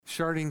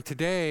Starting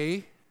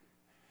today,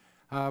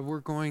 we're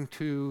going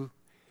to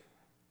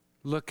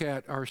look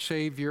at our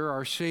Savior.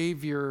 Our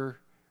Savior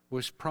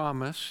was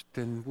promised,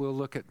 and we'll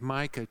look at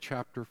Micah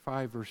chapter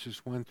 5,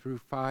 verses 1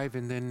 through 5.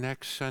 And then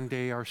next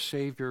Sunday, our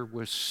Savior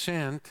was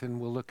sent, and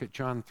we'll look at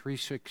John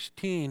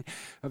 3:16,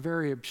 a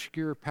very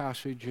obscure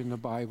passage in the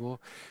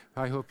Bible.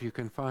 I hope you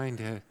can find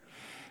it.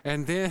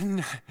 And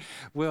then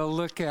we'll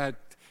look at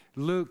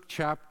Luke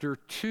chapter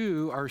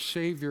 2, our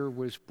Savior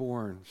was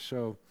born.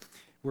 So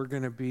we're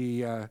going to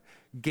be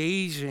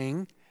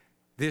gazing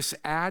this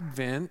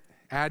Advent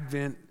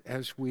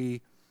as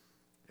we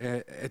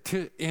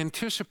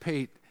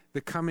anticipate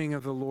the coming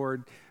of the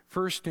Lord,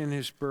 first in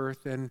his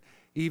birth, and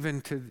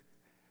even to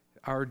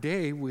our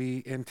day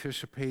we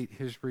anticipate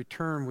his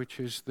return,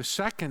 which is the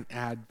second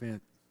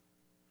Advent.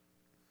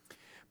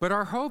 But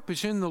our hope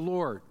is in the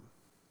Lord,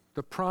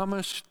 the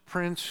promised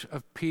Prince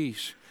of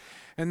Peace.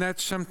 And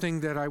that's something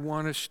that I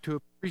want us to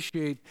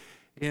appreciate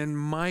in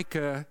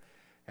Micah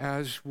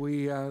as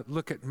we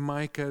look at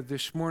Micah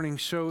this morning.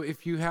 So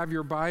if you have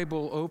your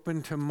Bible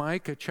open to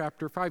Micah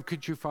chapter 5,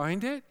 could you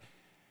find it?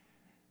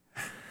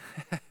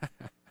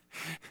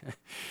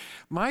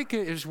 Micah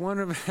is one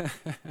of...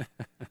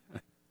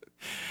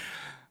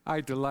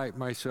 I delight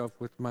myself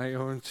with my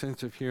own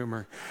sense of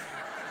humor.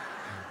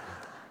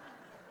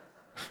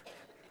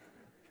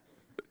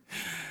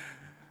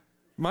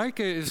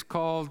 Micah is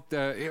called,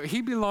 he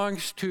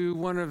belongs to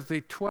one of the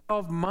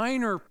 12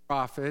 minor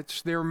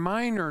prophets. They're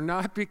minor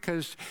not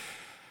because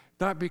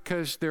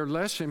they're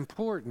less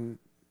important.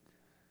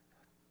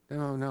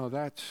 No,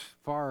 that's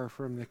far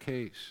from the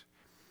case.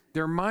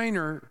 They're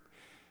minor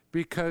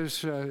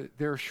because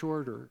they're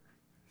shorter.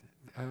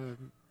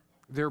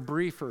 They're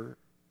briefer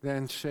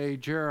than, say,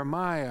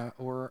 Jeremiah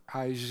or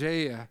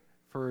Isaiah,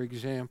 for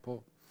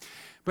example.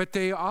 But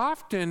they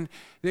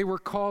were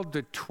called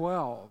the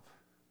 12.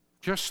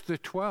 Just the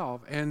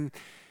 12, and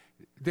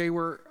they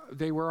were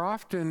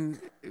often,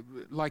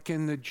 like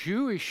in the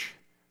Jewish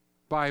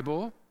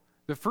Bible,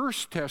 the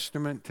First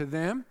Testament to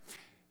them.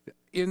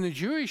 In the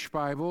Jewish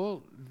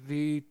Bible,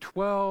 the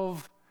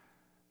 12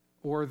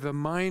 or the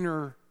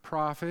minor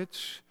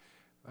prophets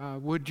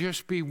would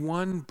just be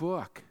one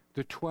book,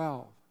 the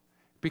 12,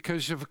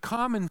 because of a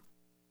common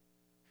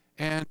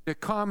and the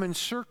common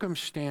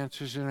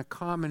circumstances and a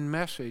common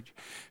message.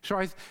 So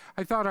I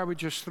thought I would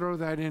just throw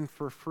that in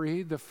for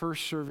free. The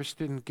first service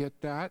didn't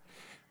get that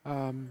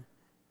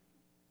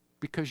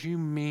because you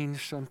mean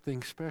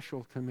something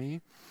special to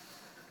me.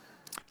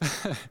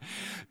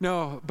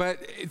 No, but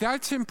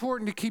that's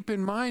important to keep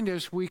in mind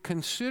as we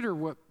consider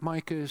what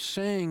Micah is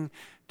saying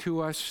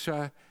to us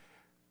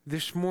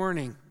this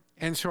morning.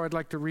 And so I'd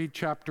like to read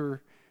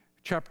chapter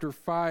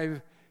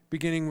 5,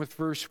 beginning with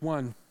verse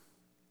 1.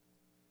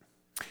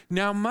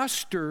 Now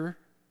muster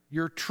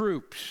your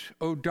troops,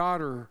 O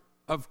daughter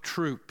of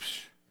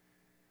troops.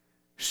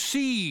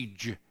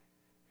 Siege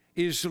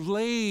is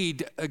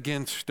laid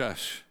against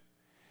us.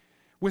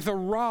 With a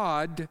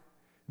rod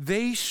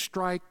they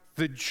strike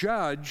the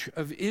judge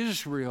of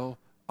Israel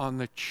on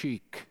the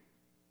cheek.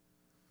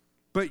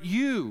 But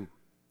you,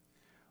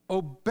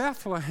 O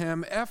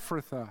Bethlehem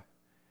Ephrathah,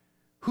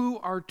 who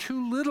are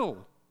too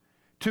little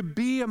to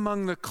be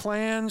among the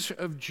clans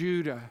of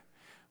Judah.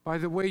 By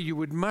the way, you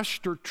would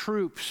muster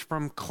troops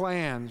from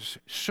clans.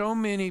 So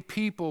many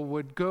people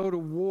would go to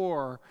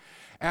war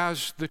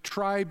as the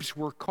tribes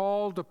were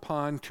called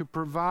upon to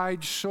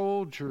provide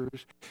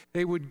soldiers.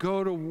 They would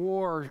go to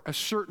war, a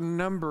certain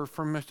number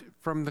from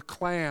the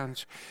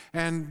clans.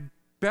 And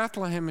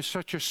Bethlehem is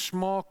such a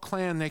small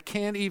clan, they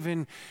can't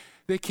even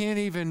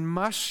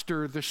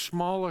muster the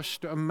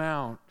smallest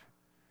amount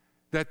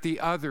that the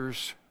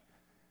others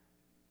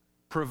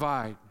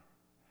provide.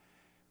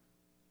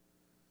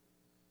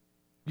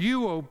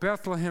 You, O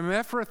Bethlehem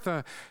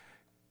Ephrathah,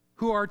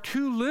 who are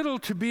too little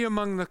to be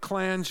among the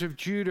clans of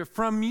Judah,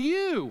 from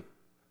you,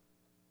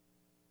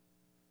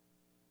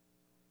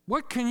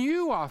 what can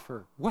you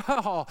offer?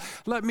 Well,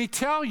 let me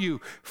tell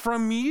you,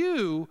 from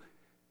you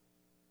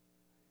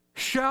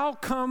shall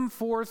come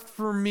forth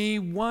for me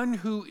one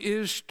who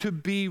is to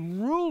be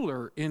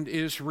ruler in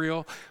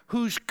Israel,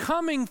 whose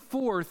coming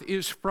forth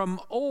is from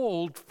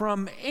old,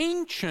 from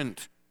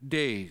ancient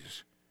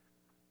days.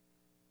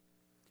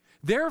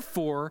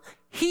 Therefore,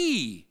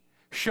 he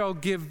shall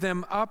give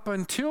them up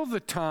until the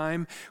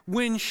time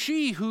when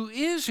she who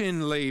is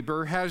in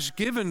labor has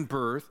given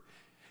birth.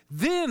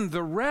 Then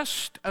the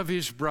rest of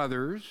his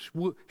brothers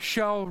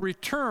shall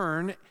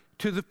return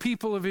to the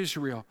people of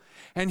Israel,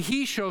 and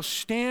he shall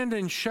stand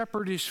and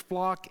shepherd his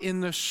flock in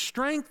the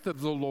strength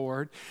of the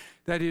Lord,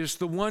 that is,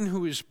 the one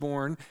who is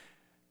born,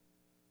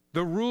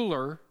 the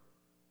ruler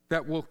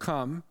that will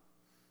come.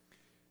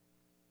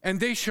 And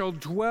they shall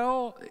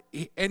dwell,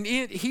 and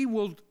he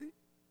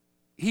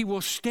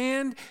will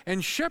stand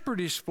and shepherd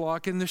his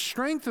flock in the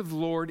strength of the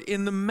Lord,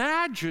 in the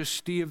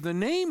majesty of the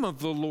name of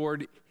the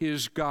Lord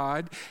his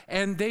God,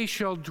 and they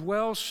shall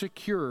dwell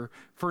secure,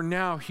 for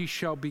now he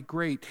shall be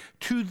great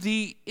to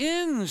the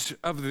ends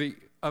of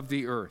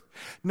the earth.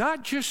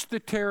 Not just the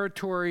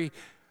territory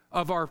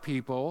of our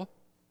people,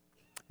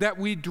 that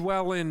we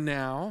dwell in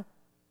now,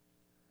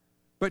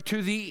 but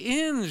to the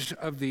ends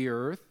of the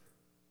earth.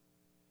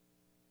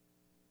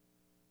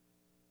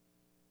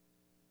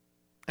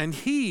 And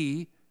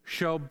he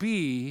shall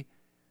be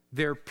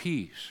their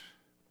peace.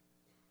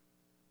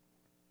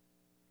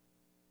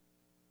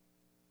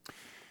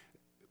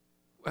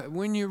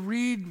 When you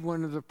read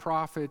one of the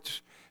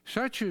prophets,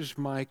 such as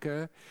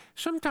Micah,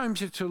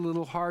 sometimes it's a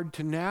little hard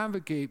to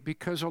navigate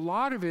because a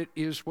lot of it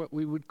is what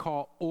we would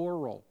call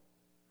oral.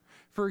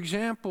 For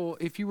example,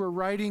 if you were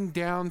writing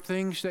down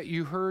things that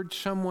you heard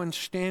someone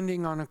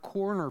standing on a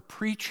corner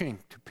preaching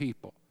to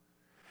people,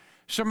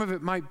 some of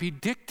it might be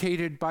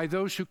dictated by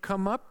those who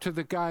come up to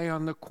the guy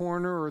on the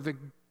corner or the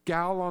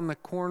gal on the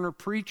corner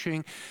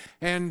preaching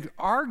and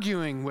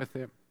arguing with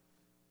him.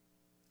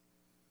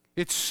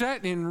 It's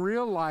set in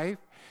real life,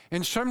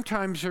 and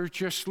sometimes there's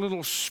just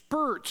little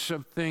spurts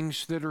of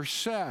things that are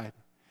said.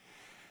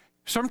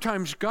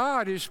 Sometimes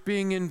God is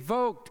being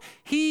invoked.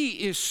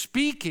 He is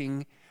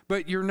speaking,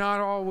 but you're not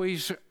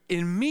always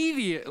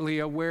immediately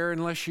aware,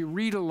 unless you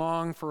read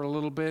along for a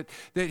little bit,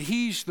 that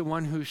he's the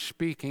one who's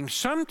speaking.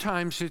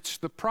 Sometimes it's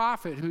the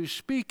prophet who's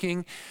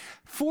speaking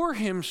for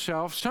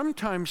himself,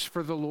 sometimes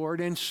for the Lord,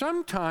 and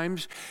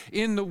sometimes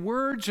in the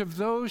words of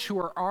those who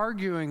are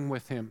arguing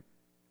with him.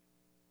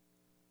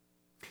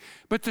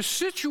 But the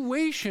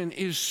situation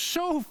is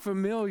so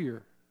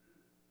familiar.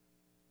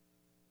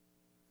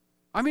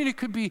 I mean, it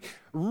could be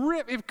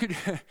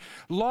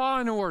Law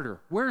and Order.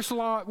 Where's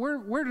Law?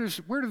 Where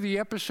do the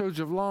episodes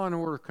of Law and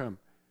Order come?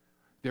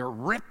 They're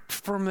ripped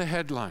from the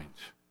headlines.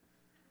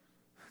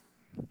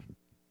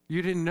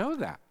 You didn't know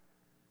that.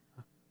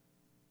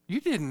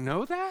 You didn't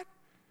know that?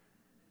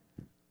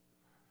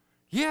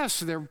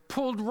 Yes, they're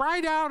pulled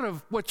right out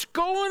of what's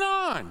going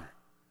on.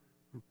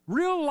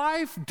 Real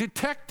life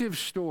detective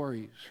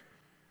stories.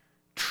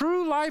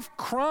 True life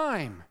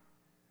crime.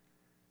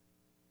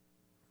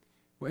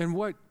 And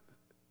what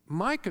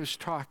Micah's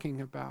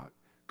talking about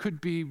could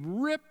be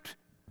ripped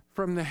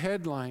from the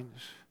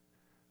headlines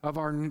of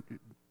our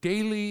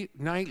daily,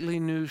 nightly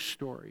news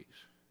stories.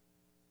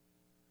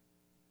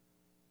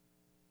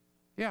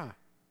 Yeah.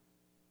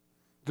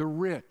 The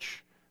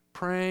rich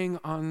preying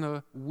on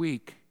the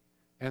weak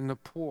and the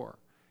poor,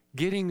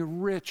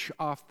 getting rich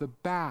off the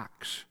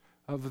backs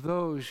of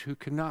those who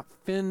cannot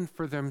fend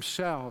for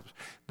themselves,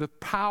 the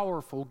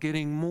powerful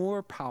getting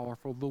more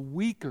powerful, the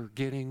weaker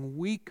getting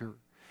weaker.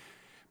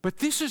 But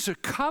this is a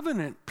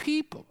covenant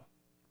people.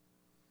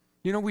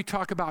 You know, we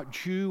talk about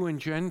Jew and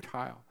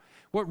Gentile.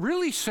 What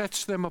really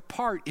sets them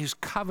apart is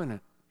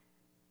covenant.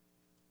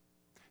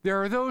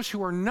 There are those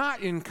who are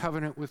not in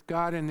covenant with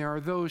God, and there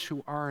are those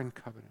who are in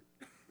covenant.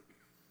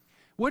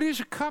 What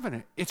is a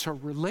covenant? It's a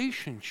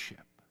relationship.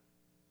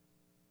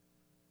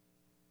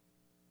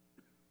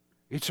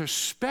 It's a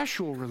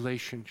special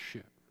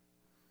relationship.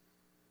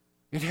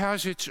 It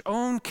has its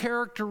own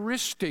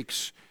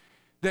characteristics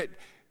that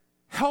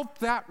help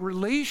that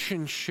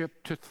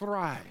relationship to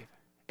thrive.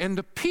 And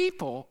the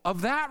people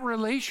of that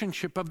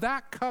relationship, of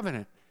that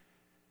covenant,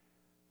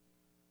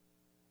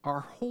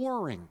 are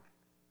whoring.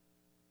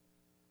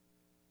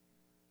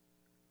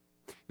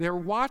 They're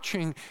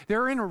watching,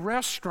 they're in a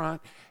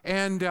restaurant,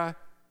 and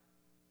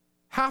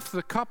half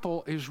the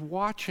couple is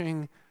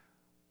watching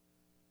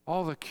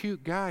all the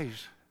cute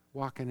guys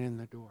walking in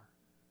the door.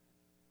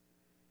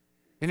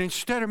 And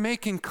instead of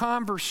making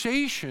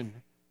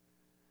conversation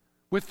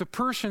with the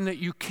person that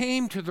you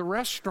came to the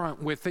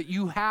restaurant with, that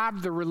you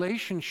have the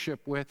relationship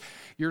with,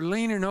 you're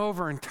leaning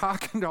over and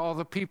talking to all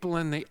the people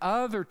in the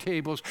other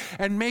tables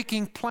and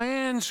making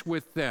plans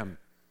with them.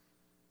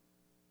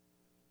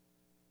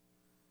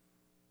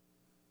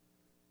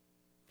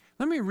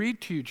 Let me read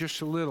to you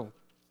just a little.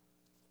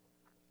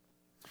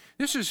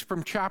 This is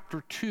from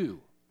chapter 2.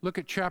 Look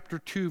at chapter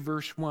 2,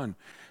 verse 1.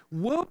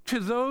 Woe to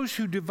those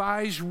who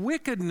devise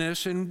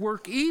wickedness and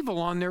work evil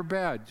on their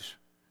beds.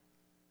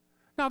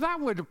 Now, that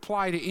would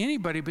apply to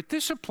anybody, but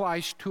this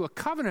applies to a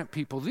covenant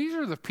people. These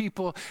are the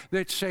people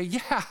that say,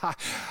 yeah,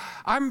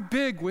 I'm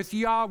big with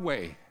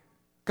Yahweh.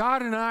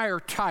 God and I are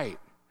tight.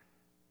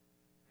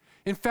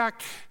 In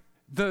fact,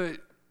 the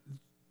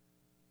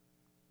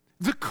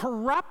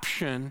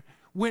corruption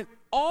went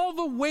all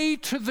the way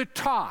to the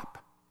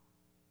top.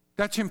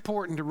 That's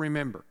important to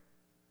remember.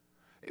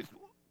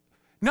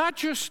 Not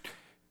just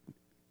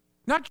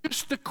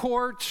the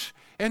courts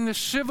and the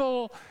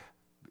civil,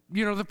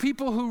 the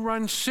people who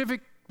run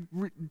civic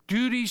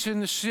duties in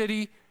the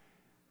city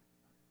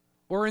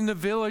or in the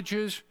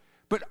villages,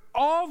 but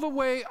all the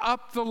way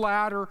up the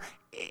ladder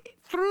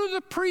through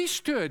the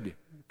priesthood,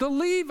 the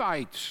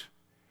Levites,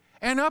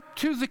 and up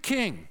to the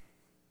king.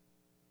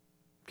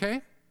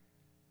 Okay?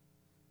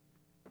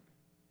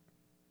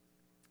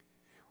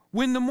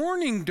 When the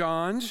morning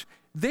dawns,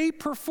 they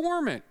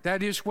perform it.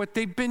 That is what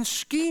they've been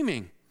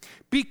scheming.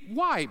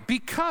 Why?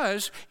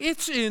 Because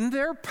it's in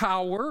their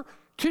power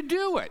to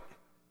do it.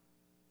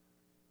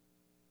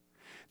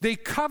 They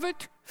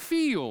covet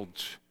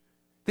fields.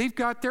 They've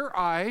got their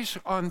eyes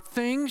on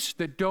things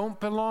that don't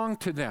belong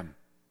to them.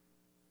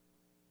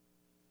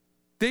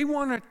 They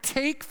want to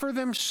take for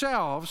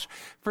themselves,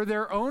 for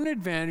their own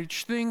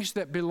advantage, things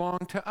that belong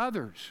to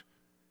others,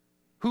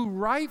 who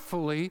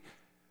rightfully,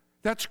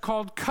 that's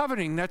called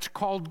coveting, that's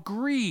called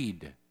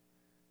greed.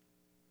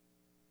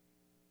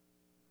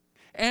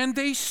 And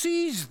they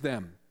seize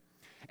them,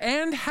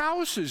 and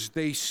houses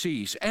they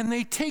seize, and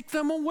they take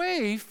them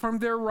away from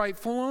their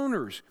rightful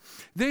owners.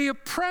 They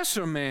oppress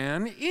a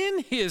man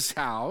in his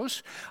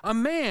house, a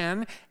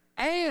man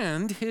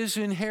and his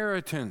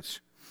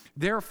inheritance.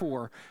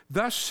 Therefore,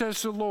 thus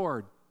says the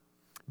Lord,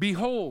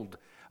 behold,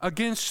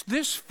 against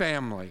this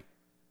family,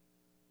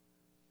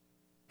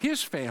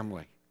 his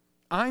family,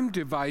 I'm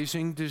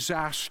devising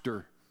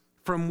disaster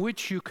from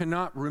which you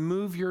cannot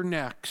remove your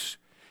necks,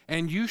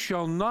 and you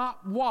shall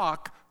not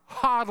walk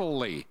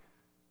haughtily.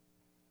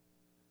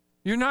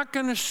 You're not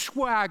going to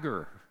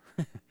swagger.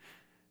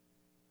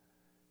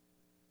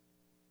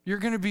 You're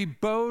going to be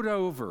bowed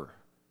over.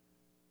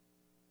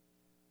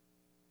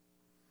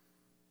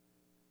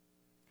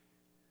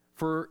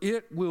 For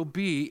it will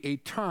be a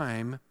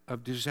time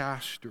of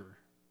disaster.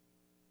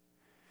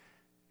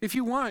 If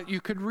you want,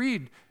 you could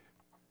read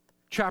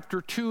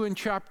chapter 2 and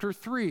chapter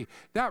 3.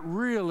 That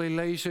really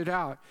lays it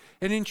out.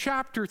 And in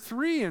chapter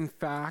 3, in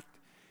fact,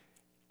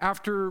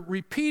 after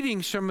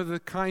repeating some of the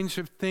kinds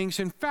of things,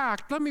 in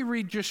fact, let me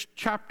read just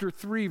chapter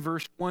 3,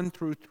 verse 1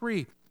 through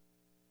 3.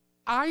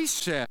 I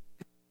said,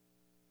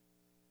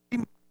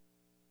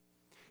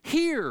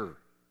 hear,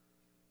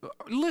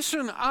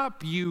 listen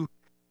up, you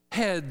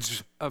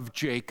heads of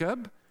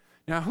Jacob.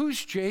 Now,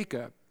 who's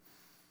Jacob?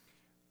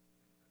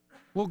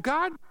 Well,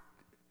 God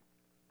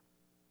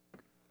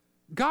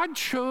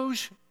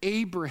chose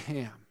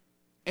Abraham,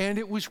 and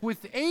it was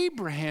with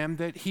Abraham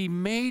that he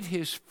made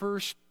his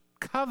first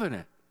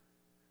covenant.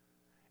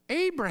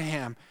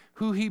 Abraham,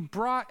 who he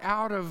brought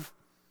out of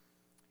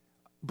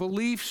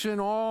beliefs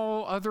in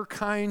all other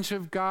kinds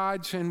of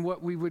gods and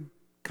what we would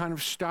kind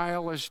of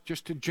style as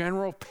just a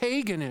general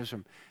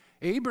paganism.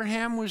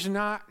 Abraham was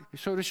not,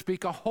 so to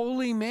speak, a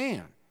holy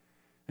man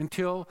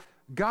until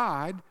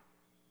God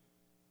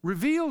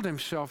revealed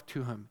himself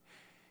to him.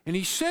 And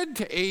he said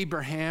to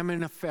Abraham,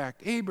 in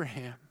effect,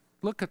 Abraham,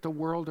 look at the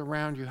world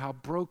around you, how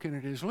broken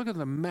it is. Look at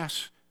the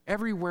mess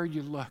everywhere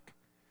you look.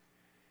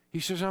 He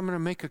says, I'm going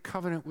to make a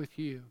covenant with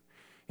you.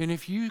 And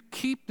if you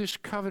keep this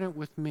covenant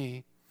with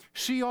me,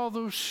 see all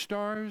those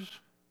stars?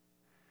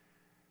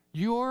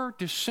 Your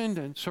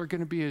descendants are going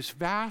to be as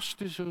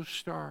vast as those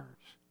stars.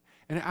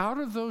 And out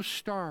of those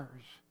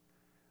stars,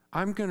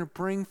 I'm going to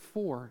bring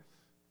forth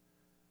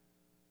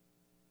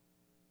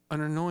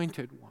an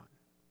anointed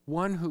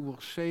one who will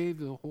save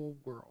the whole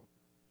world.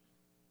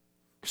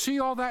 See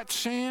all that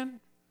sand?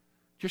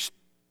 Just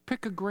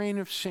pick a grain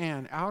of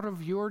sand. Out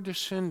of your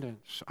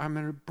descendants, I'm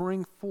going to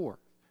bring forth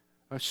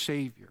a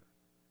Savior.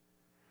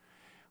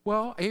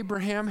 Well,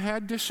 Abraham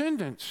had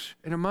descendants,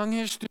 and among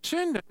his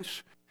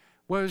descendants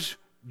was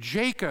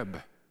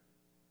Jacob,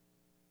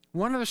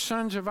 one of the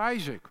sons of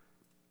Isaac.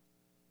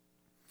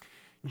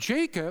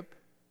 Jacob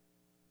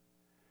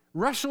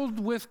wrestled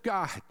with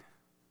God.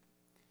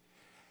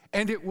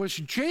 And it was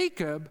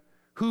Jacob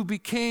who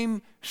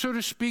became, so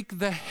to speak,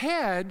 the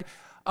head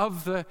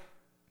of the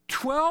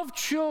 12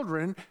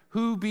 children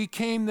who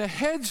became the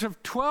heads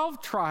of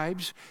 12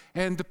 tribes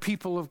and the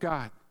people of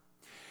God.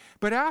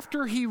 But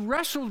after he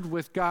wrestled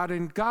with God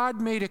and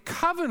God made a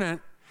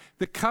covenant,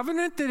 the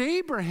covenant that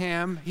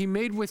he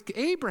made with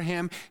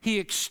Abraham, he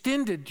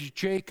extended to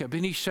Jacob.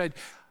 And he said,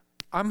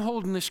 I'm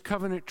holding this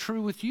covenant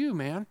true with you,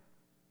 man.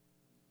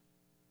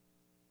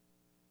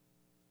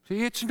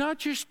 See, it's not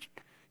just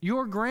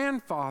your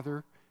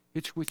grandfather,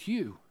 it's with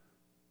you.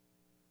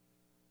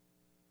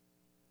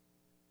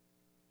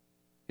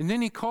 And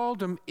then he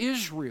called him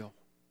Israel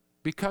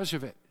because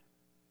of it.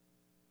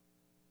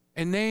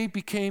 And they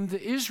became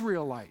the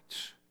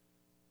Israelites.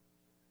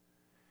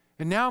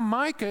 And now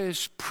Micah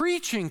is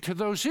preaching to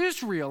those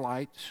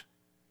Israelites,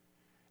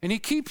 and he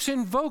keeps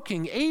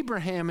invoking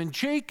Abraham and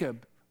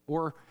Jacob,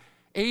 or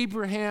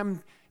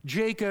Abraham,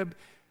 Jacob,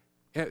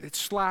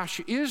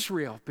 /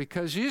 Israel,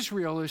 because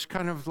Israel is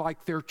kind of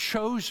like their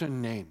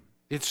chosen name.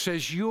 It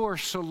says you're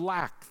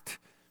select.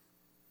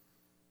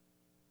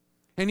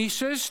 And he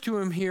says to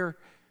him here,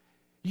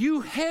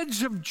 you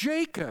heads of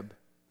Jacob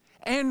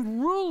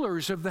and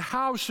rulers of the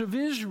house of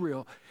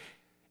Israel,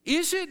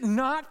 is it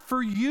not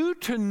for you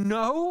to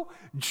know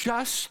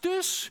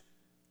justice?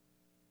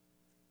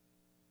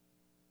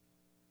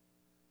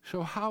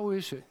 So how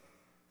is it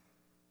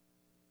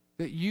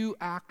that you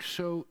act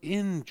so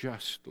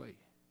unjustly?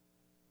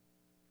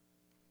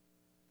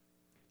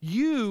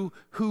 You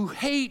who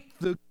hate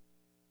the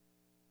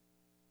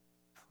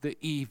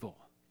evil.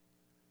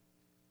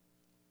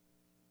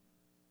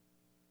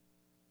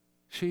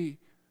 See,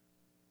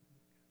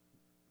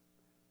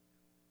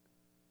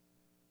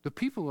 the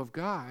people of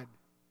God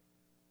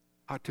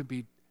ought to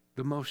be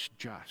the most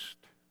just,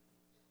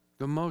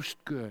 the most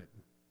good,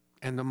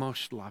 and the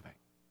most loving.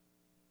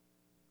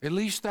 At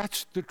least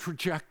that's the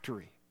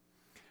trajectory.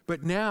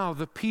 But now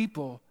the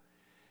people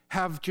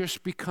have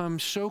just become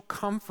so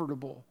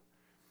comfortable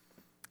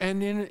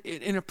And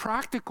in a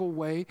practical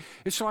way,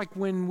 it's like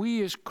when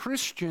we as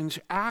Christians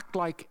act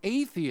like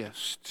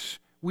atheists,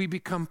 we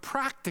become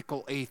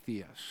practical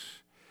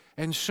atheists.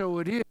 And so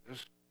it is.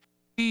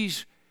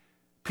 These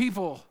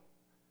people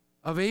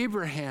of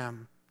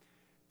Abraham,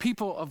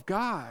 people of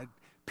God,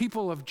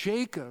 people of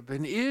Jacob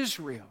and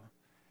Israel,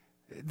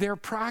 they're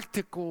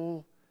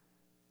practical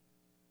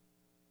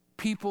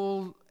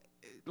people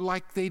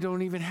like they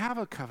don't even have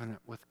a covenant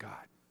with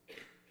God.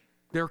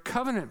 They're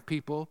covenant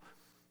people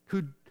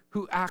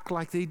who act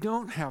like they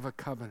don't have a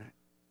covenant.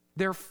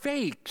 They're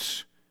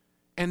fakes,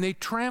 and they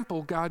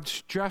trample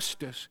God's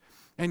justice.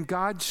 And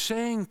God's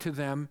saying to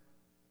them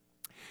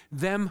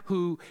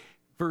who,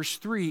 verse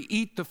 3,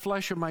 eat the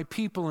flesh of my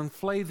people and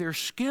flay their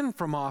skin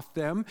from off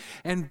them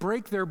and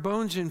break their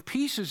bones in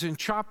pieces and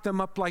chop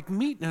them up like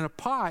meat in a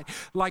pot,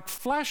 like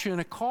flesh in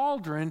a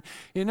cauldron.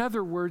 In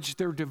other words,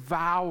 they're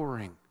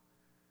devouring.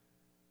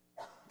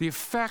 The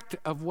effect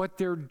of what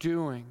they're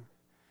doing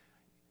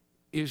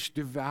is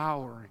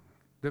devouring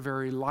the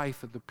very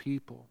life of the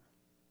people.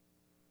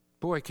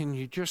 Boy, can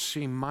you just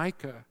see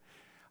Micah?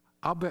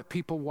 I'll bet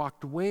people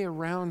walked way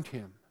around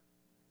him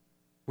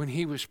when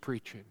he was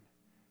preaching.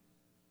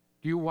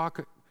 Do you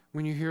walk,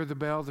 when you hear the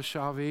bell, the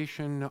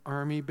Salvation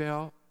Army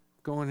bell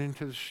going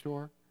into the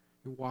store,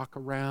 you walk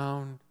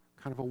around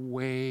kind of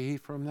away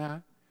from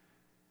that?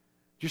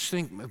 Just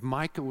think if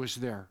Micah was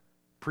there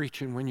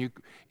preaching when you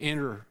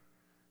enter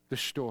the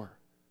store.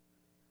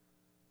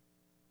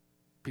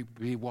 People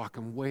would be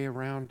walking way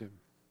around him.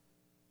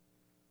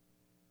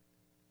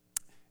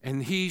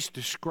 And he's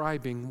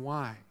describing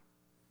why.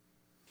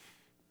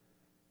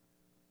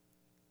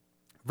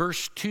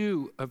 Verse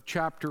 2 of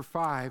chapter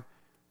 5.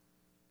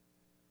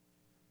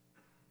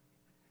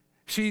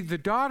 See, the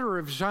daughter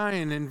of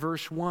Zion in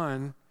verse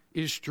 1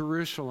 is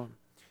Jerusalem.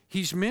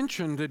 He's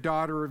mentioned the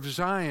daughter of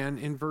Zion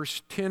in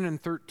verse 10 and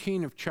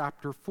 13 of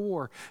chapter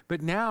 4.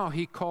 But now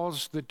he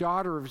calls the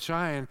daughter of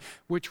Zion,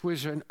 which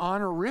was an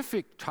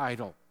honorific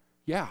title.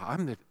 Yeah,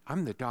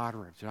 I'm the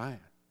daughter of Zion.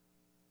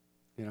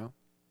 You know?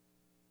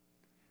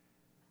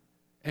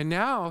 And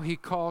now he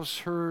calls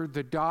her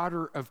the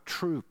daughter of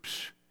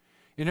troops.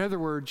 In other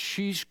words,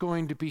 she's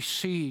going to be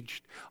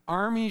sieged.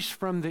 Armies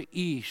from the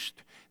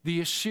east,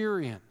 the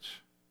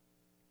Assyrians,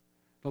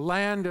 the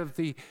land of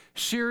the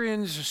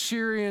Syrians,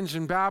 Assyrians,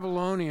 and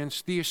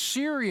Babylonians. The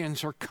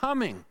Assyrians are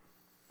coming,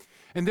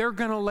 and they're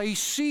going to lay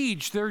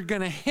siege. They're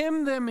going to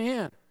hem them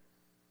in.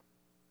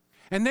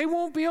 And they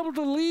won't be able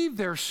to leave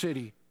their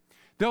city.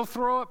 They'll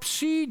throw up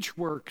siege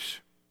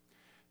works.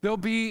 There'll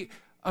be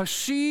a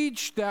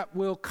siege that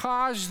will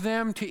cause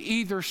them to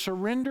either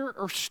surrender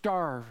or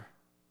starve.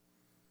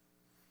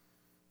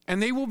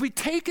 And they will be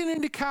taken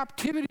into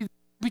captivity,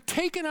 be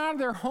taken out of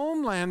their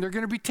homeland. They're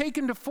going to be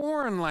taken to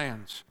foreign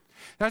lands.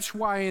 That's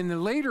why in the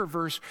later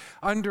verse,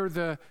 under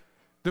the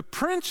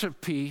Prince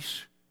of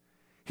Peace,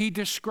 he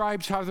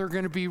describes how they're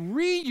going to be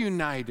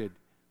reunited.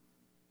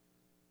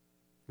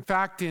 In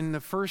fact, in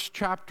the first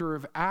chapter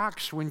of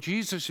Acts, when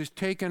Jesus is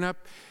taken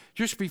up,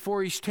 just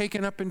before he's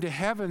taken up into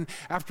heaven,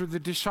 after the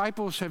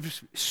disciples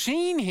have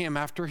seen him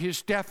after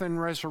his death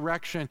and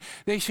resurrection,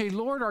 they say,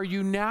 Lord, are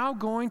you now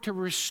going to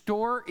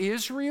restore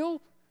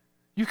Israel?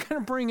 You're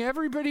going to bring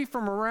everybody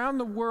from around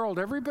the world,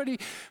 everybody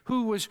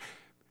who was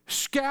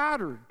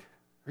scattered.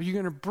 Are you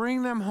going to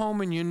bring them home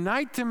and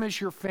unite them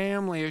as your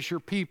family, as your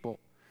people?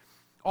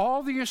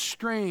 All the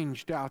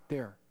estranged out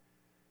there.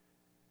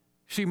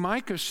 See,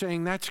 Micah's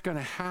saying that's going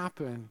to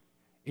happen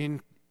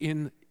in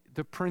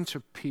the Prince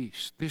of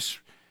Peace,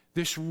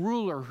 this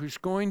ruler who's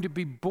going to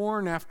be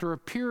born after a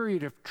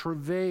period of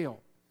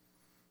travail,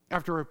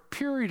 after a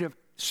period of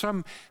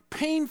some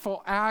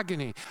painful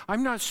agony.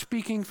 I'm not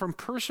speaking from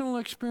personal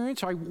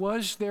experience. I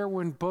was there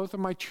when both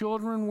of my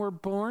children were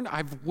born.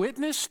 I've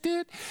witnessed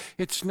it.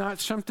 It's not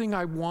something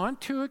I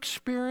want to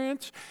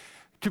experience.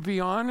 To be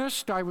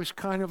honest, I was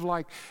kind of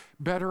like,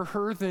 better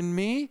her than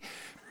me.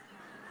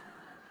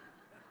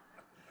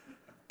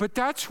 But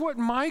that's what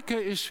Micah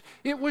is.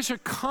 It was a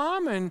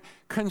common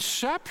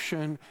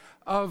conception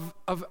of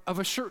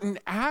a certain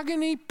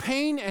agony,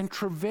 pain, and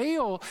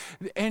travail.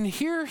 And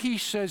here he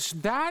says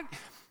that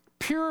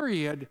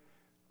period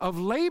of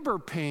labor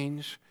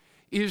pains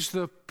is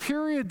the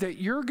period that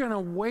you're going to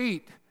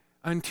wait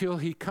until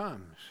he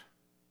comes.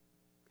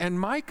 And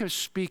Micah's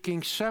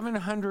speaking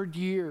 700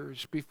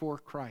 years before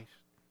Christ,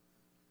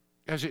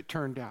 as it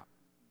turned out.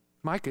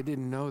 Micah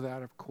didn't know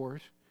that, of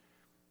course.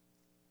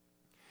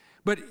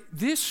 But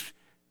this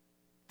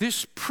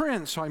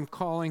prince, I'm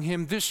calling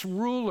him, this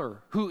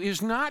ruler, who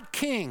is not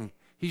king,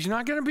 he's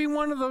not going to be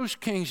one of those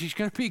kings. He's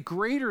going to be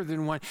greater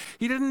than one.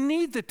 He doesn't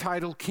need the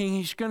title king.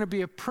 He's going to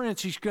be a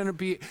prince. He's going to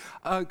be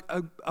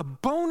a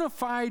bona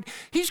fide,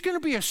 he's going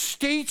to be a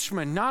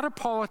statesman, not a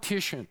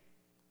politician.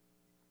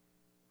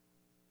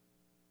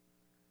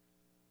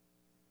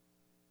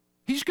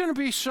 He's going to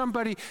be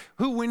somebody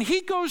who, when he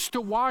goes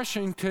to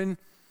Washington,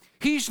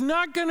 he's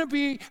not going to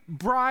be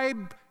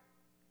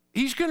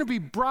he's going to be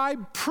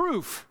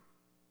bribe-proof.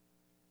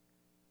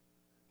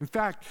 In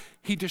fact,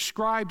 he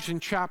describes in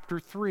chapter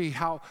 3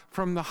 how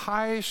from the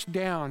highest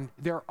down,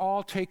 they're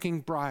all taking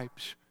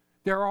bribes.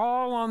 They're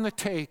all on the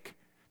take.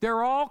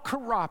 They're all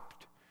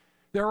corrupt.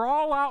 They're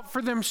all out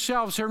for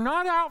themselves. They're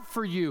not out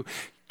for you.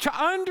 To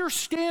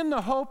understand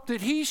the hope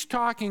that he's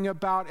talking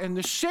about and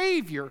the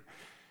Savior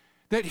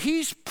that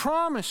he's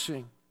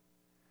promising,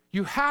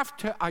 you have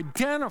to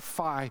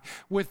identify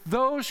with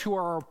those who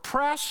are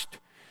oppressed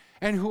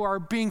and who are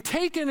being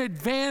taken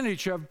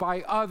advantage of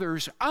by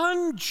others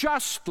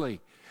unjustly.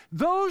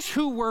 Those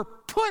who were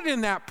put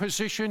in that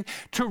position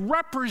to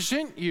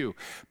represent you.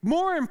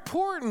 More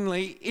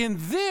importantly, in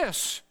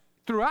this,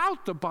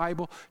 throughout the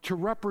Bible, to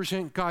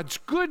represent God's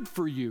good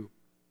for you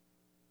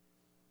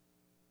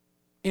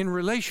in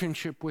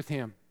relationship with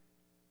him.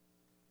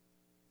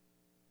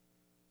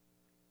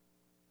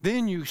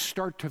 Then you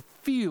start to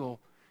feel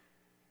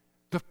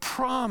the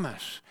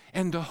promise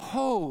and the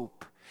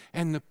hope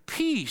and the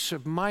peace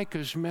of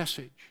Micah's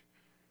message.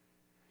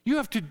 You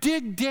have to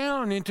dig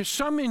down into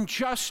some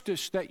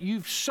injustice that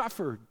you've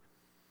suffered,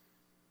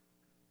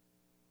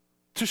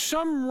 to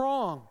some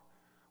wrong,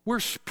 where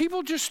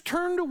people just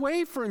turned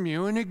away from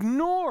you and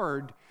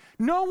ignored.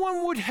 No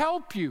one would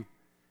help you.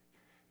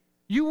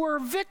 You were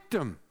a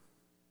victim.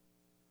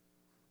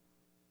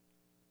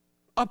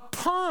 A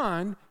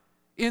pawn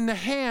in the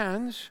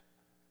hands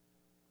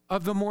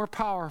of the more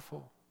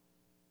powerful.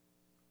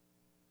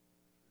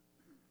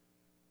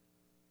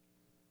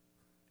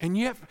 And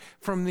yet,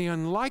 from the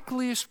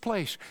unlikeliest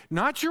place,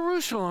 not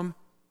Jerusalem,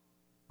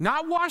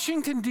 not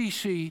Washington,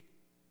 D.C.,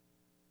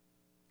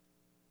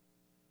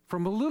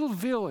 from a little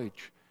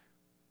village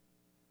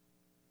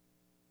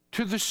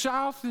to the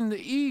south and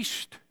the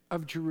east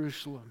of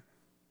Jerusalem,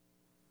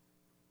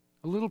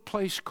 a little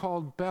place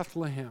called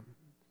Bethlehem,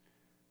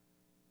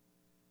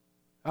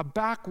 a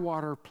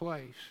backwater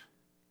place.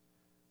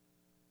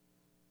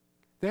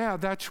 Yeah,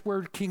 that's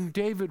where King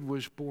David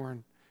was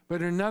born.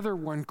 But another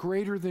one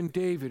greater than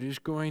David is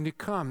going to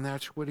come.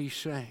 That's what he's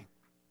saying.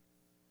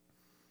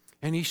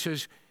 And he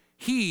says,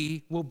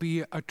 he will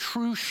be a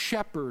true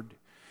shepherd.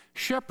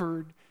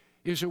 Shepherd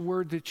is a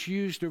word that's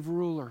used of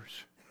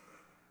rulers,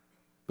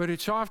 but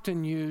it's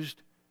often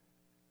used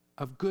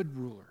of good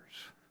rulers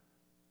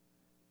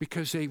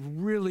because they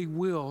really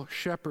will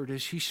shepherd.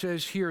 As he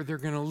says here, they're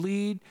going to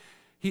lead.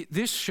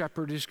 This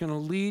shepherd is going to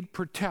lead,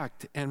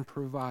 protect, and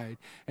provide.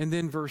 And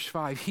then verse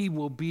 5, he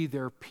will be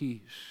their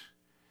peace.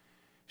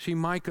 See,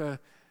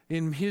 Micah,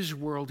 in his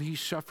world, he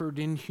suffered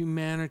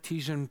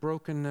inhumanities and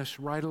brokenness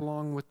right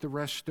along with the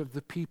rest of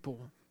the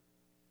people.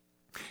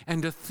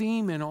 And a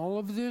theme in all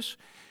of this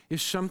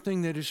is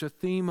something that is a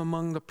theme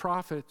among the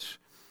prophets.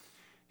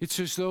 It's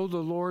as though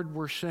the Lord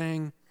were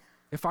saying,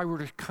 if I were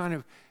to kind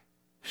of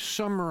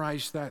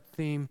summarize that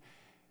theme,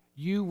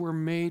 you were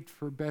made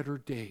for better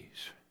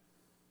days.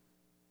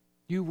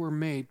 You were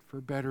made for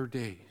better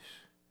days.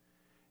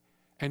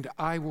 And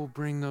I will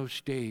bring those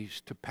days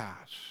to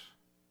pass.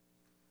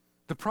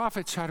 The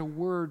prophets had a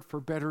word for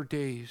better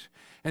days,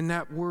 and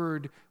that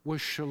word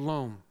was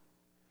shalom.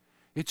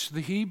 It's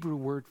the Hebrew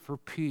word for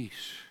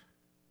peace.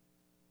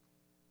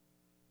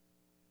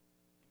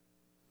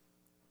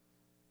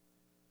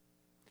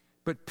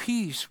 But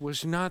peace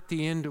was not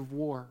the end of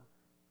war.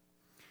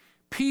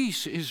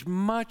 Peace is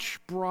much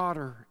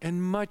broader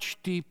and much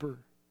deeper.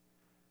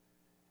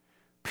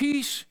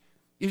 Peace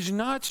is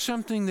not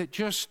something that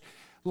just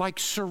like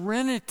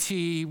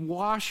serenity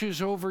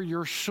washes over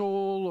your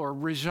soul or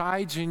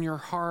resides in your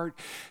heart.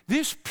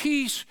 This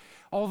peace,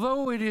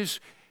 although it is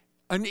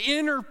an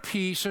inner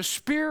peace, a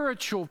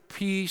spiritual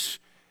peace,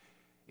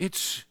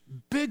 it's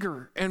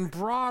bigger and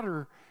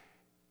broader.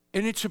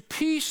 And it's a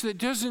peace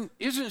that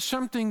isn't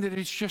something that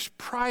is just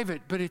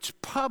private, but it's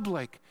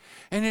public.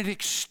 And it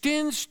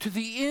extends to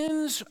the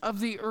ends of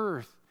the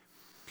earth.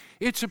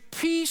 It's a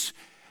peace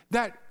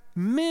that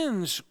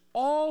mends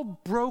all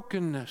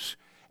brokenness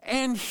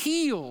and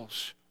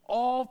heals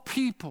all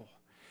people.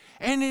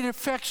 And it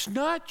affects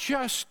not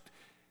just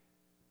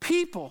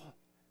people,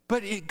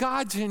 but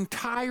God's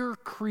entire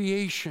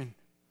creation.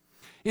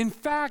 In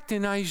fact,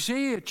 in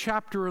Isaiah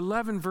chapter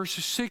 11,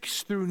 verses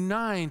 6 through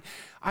 9,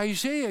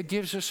 Isaiah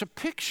gives us a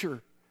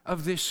picture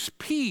of this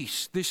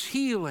peace, this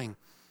healing.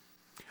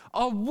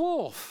 A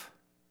wolf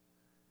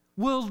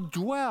will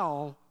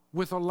dwell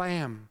with a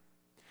lamb.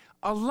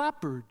 A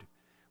leopard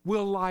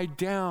will lie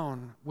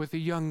down with a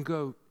young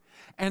goat.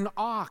 An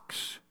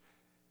ox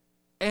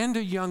and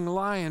a young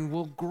lion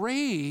will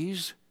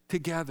graze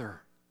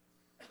together.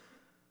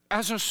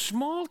 As a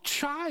small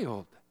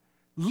child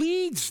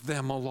leads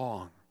them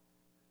along.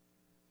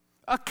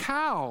 A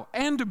cow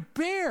and a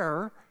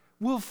bear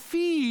will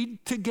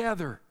feed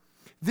together.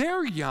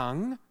 Their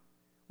young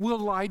will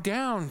lie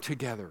down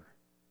together.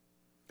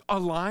 A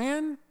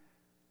lion,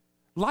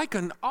 like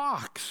an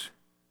ox,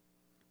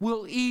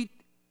 will eat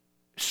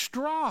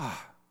straw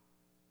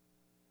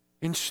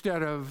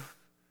instead of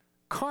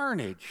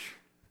carnage.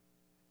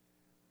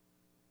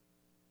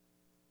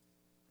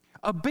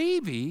 A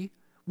baby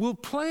will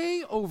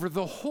play over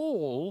the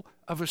hole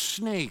of a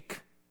snake.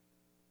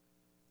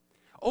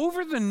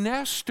 Over the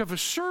nest of a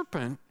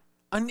serpent,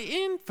 an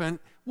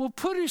infant will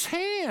put his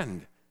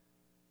hand.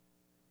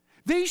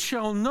 They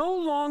shall no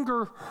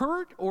longer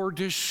hurt or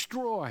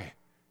destroy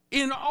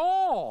in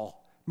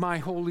all my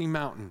holy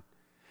mountain,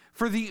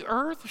 for the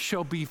earth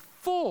shall be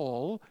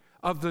full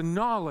of the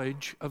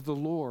knowledge of the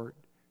Lord,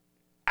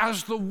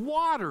 as the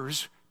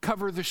waters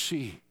cover the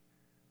sea.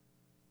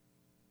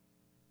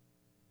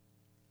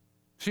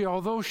 See,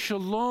 although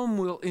shalom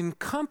will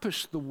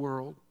encompass the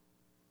world,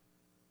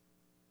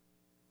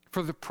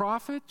 for the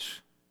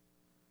prophets,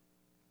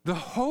 the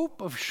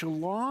hope of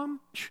shalom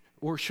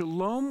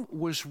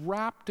was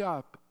wrapped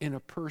up in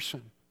a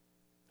person.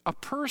 A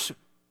person.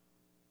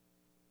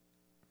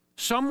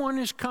 Someone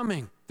is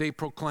coming, they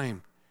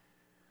proclaim,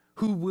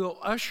 who will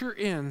usher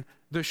in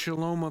the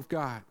shalom of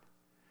God.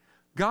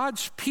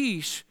 God's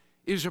peace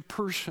is a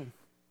person.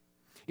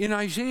 In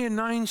Isaiah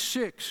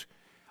 9:6,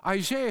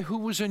 Isaiah, who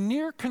was a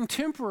near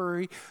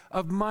contemporary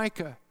of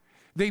Micah,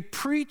 they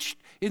preached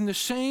in the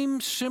same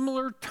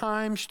similar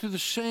times to the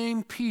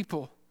same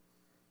people.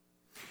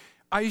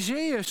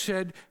 Isaiah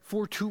said,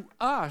 "For to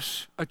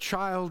us a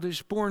child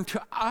is born,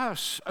 to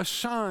us a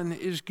son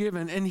is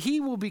given, and he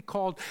will be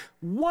called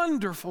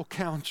Wonderful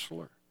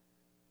Counselor,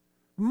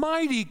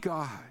 Mighty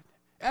God,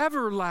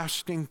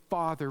 Everlasting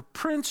Father,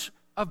 Prince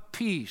of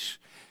Peace."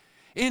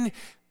 In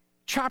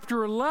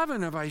chapter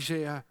 11 of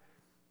Isaiah,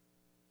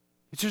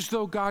 it's as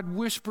though God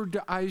whispered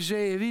to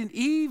Isaiah,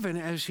 even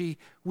as he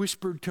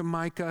whispered to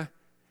Micah,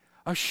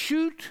 a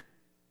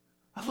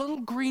little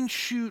green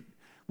shoot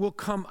will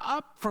come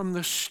up from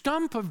the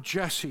stump of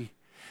Jesse.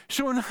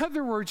 So in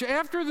other words,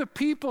 after the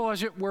people,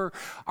 as it were,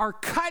 are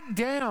cut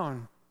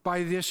down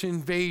by this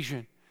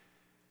invasion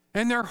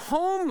and their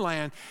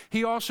homeland,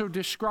 he also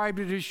described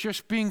it as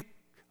just being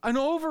an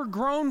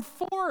overgrown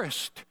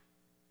forest.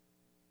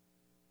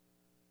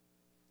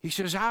 He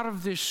says, out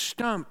of this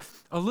stump,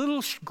 a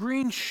little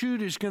green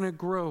shoot is going to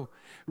grow,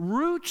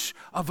 roots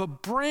of a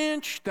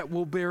branch that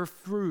will bear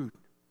fruit.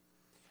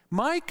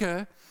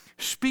 Micah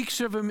speaks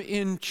of him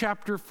in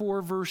chapter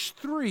 4, verse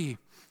 3.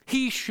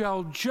 He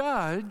shall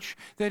judge,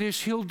 that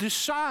is, he'll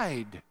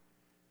decide.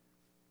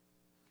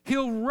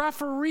 He'll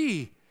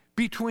referee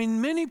between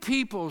many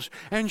peoples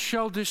and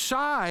shall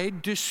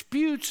decide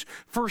disputes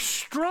for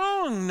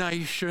strong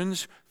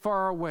nations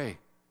far away.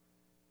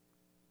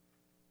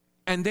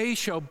 And they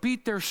shall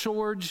beat their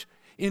swords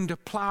into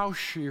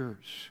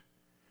plowshares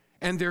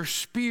and their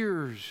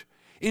spears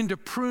into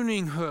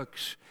pruning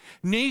hooks.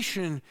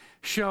 Nation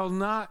shall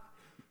not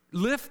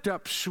lift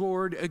up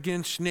sword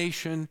against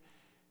nation.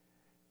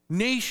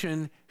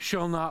 Nation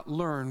shall not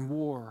learn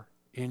war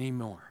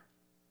anymore.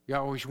 You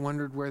always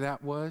wondered where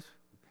that was?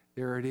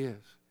 There it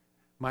is.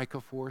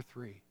 Micah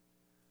 4:3.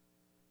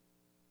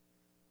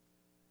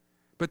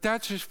 But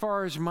that's as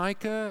far as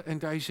Micah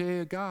and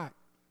Isaiah got.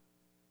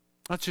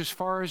 That's as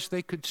far as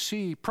they could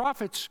see.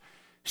 Prophets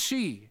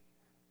see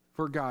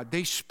for God.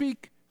 They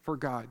speak for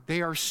God.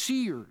 They are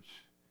seers.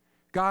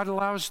 God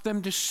allows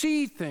them to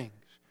see things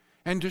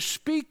and to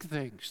speak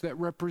things that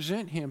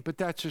represent him, but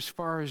that's as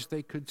far as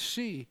they could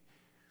see.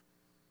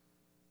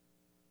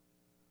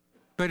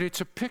 But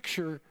it's a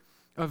picture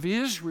of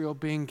Israel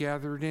being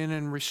gathered in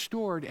and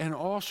restored, and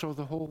also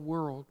the whole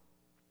world.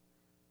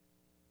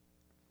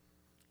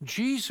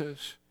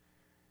 Jesus,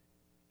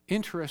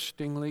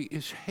 interestingly,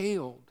 is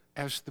hailed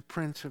as the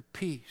Prince of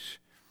Peace.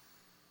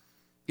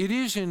 It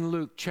is in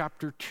Luke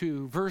chapter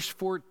 2, verse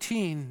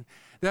 14,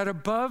 that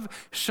above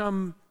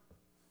some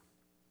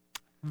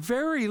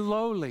very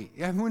lowly,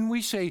 and when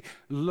we say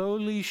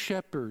lowly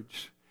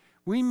shepherds,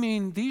 we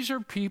mean these are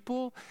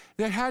people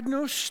that had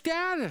no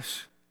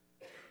status.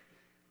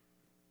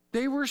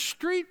 They were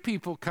street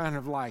people, kind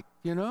of like,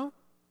 you know?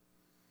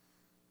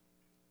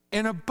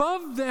 And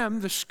above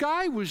them, the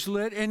sky was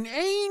lit, and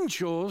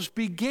angels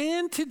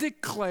began to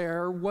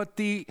declare what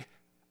the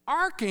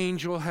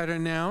archangel had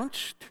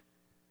announced,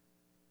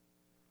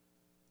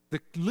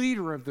 the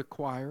leader of the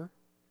choir,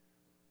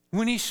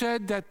 when he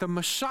said that the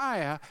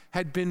Messiah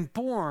had been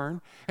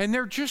born, and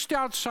they're just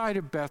outside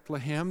of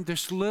Bethlehem,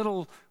 this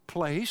little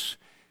place.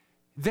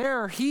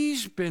 There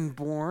he's been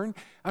born.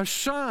 A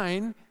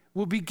sign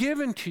will be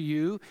given to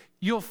you.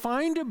 You'll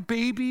find a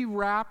baby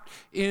wrapped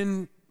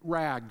in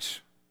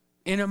rags,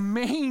 in a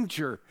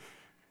manger.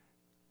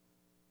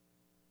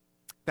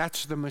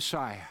 That's the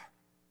Messiah.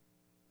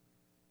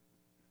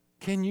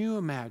 Can you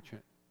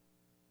imagine?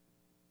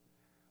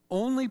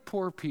 Only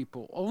poor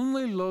people,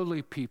 only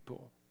lowly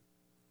people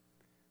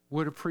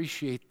would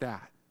appreciate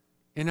that.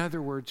 In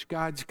other words,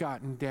 God's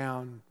gotten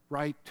down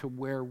right to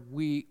where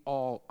we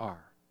all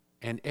are,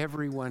 and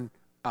everyone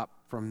up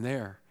from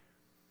there.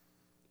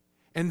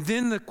 And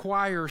then the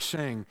choir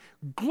sang,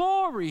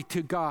 "Glory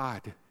to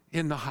God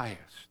in the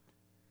highest.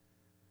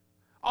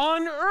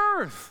 On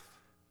earth,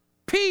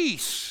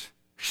 peace,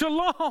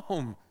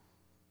 shalom,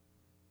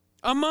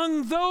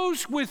 among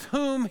those with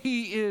whom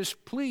he is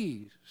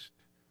pleased."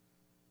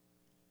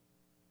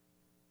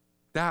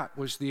 That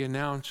was the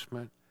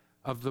announcement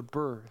of the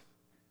birth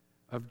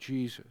of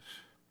Jesus.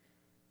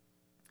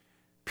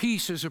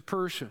 Peace is a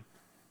person.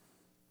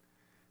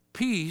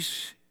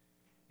 Peace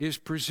is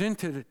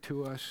presented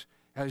to us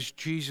as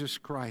Jesus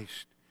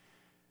Christ.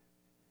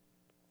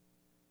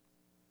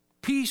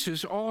 Peace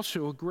is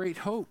also a great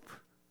hope.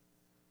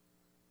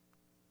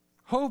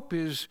 Hope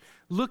is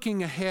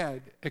looking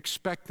ahead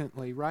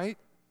expectantly, right?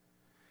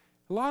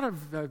 A lot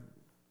of,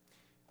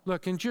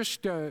 look, in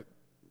just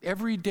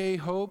everyday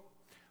hope,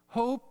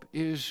 hope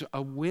is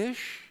a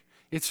wish.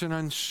 It's an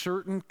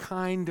uncertain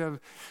kind of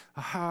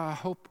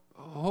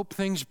hope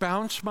things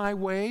bounce my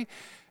way.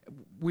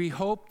 We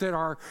hope that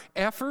our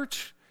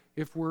efforts,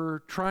 if we're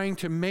trying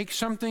to make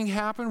something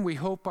happen, we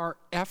hope our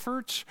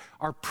efforts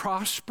are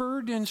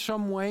prospered in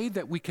some way,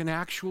 that we can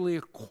actually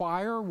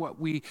acquire what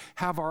we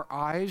have our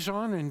eyes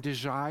on and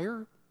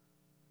desire.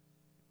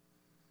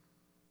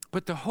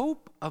 But the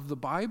hope of the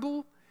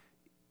Bible,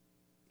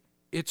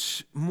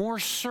 it's more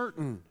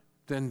certain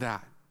than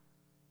that.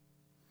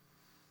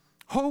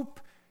 Hope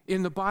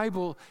in the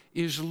Bible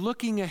is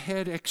looking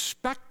ahead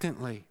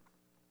expectantly.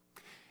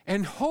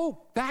 And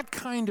hope, that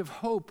kind of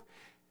hope,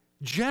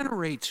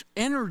 generates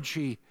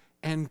energy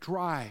and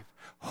drive.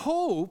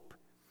 Hope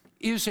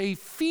is a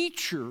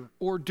feature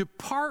or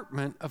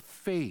department of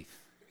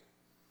faith.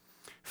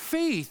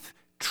 Faith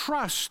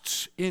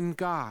trusts in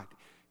God.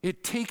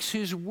 It takes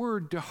His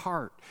word to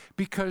heart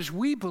because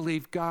we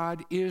believe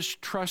God is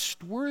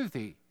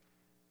trustworthy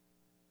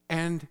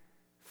and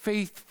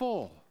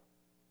faithful.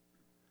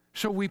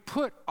 So we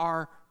put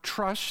our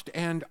trust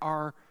and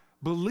our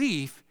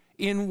belief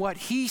in what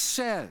He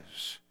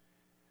says,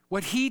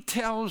 what He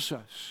tells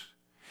us,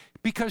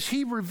 because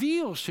He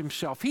reveals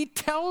Himself. He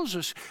tells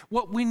us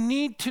what we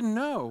need to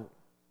know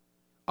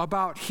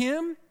about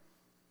Him,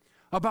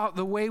 about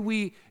the way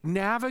we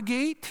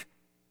navigate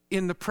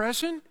in the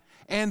present,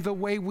 and the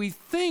way we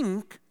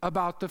think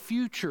about the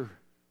future.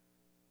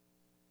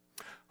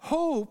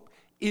 Hope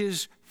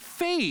is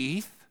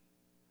faith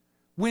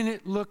when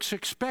it looks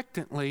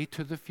expectantly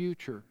to the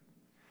future.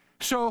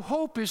 So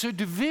hope is a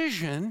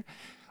division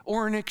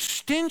or an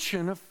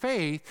extension of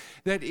faith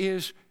that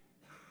is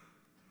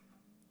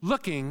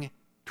looking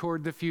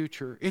toward the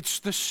future. It's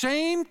the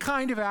same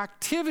kind of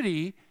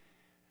activity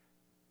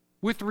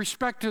with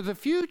respect to the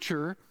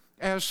future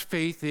as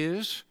faith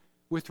is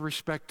with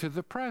respect to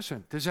the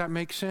present. Does that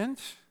make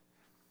sense?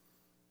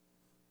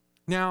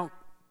 Now,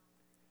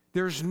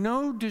 there's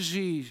no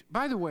disease.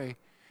 By the way,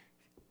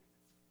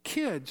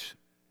 kids,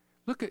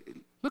 look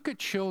at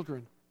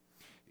children.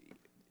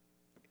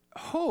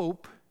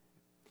 Hope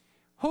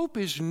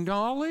is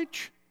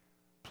knowledge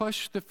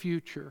plus the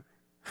future.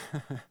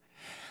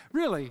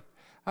 Really.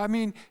 I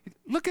mean,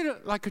 look at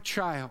it like a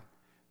child.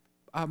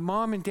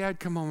 Mom and dad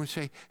come home and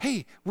say,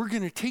 hey, we're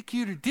going to take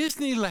you to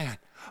Disneyland.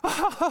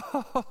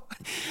 Oh,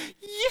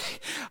 yeah,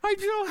 I'm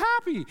so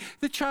happy.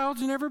 The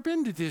child's never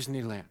been to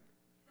Disneyland.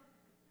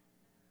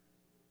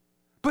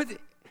 But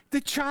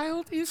the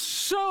child is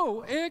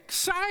so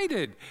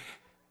excited.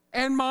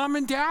 And mom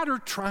and dad are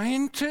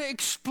trying to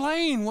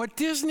explain what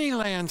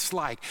Disneyland's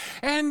like.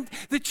 And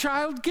the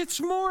child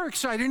gets more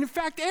excited. In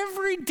fact,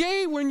 every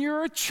day when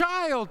you're a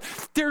child,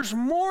 there's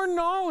more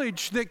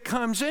knowledge that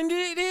comes, and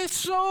it is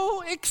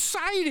so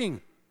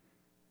exciting.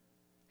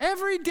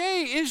 Every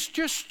day is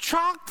just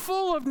chock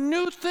full of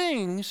new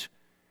things,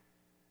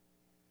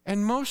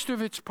 and most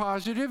of it's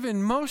positive,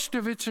 and most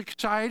of it's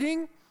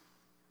exciting.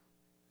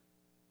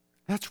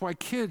 That's why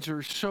kids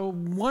are so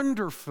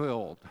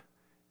wonder-filled.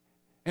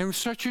 And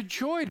such a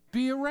joy to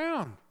be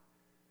around.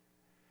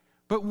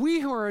 But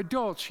we who are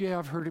adults, yeah,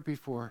 I've heard it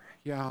before.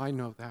 Yeah, I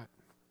know that.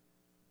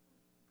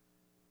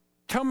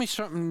 Tell me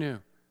something new.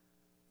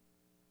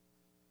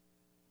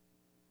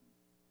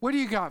 What do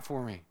you got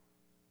for me?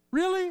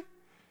 Really?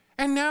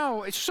 And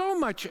now it's so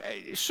much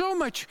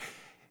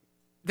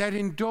that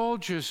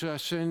indulges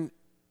us and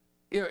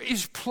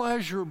is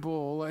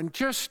pleasurable, and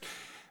just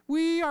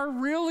we are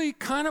really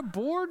kind of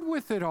bored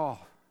with it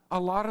all a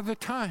lot of the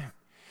time.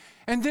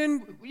 And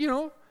then,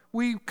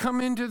 we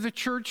come into the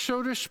church,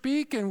 so to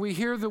speak, and we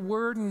hear the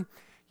word, and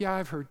yeah,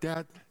 I've heard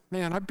that.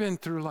 Man, I've been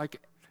through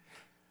like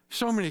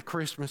so many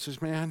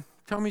Christmases, man.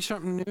 Tell me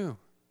something new.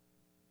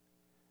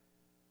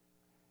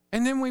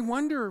 And then we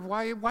wonder,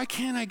 why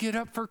can't I get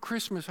up for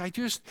Christmas? I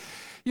just,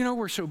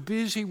 we're so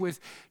busy with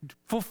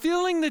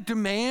fulfilling the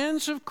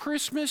demands of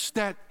Christmas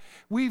that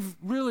we've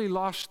really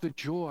lost the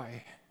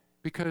joy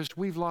because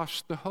we've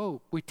lost the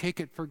hope. We take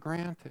it for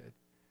granted.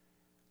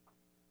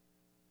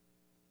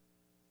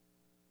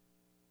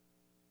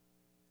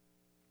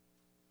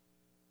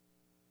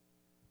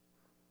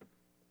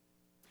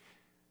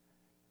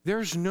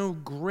 There's no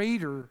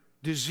greater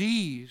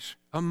disease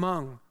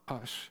among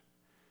us.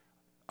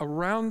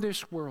 Around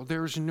this world,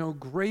 there's no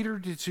greater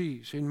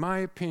disease, in my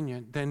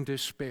opinion, than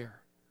despair.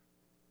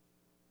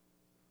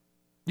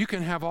 You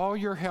can have all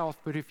your health,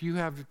 but if you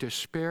have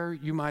despair,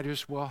 you might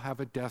as well have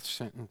a death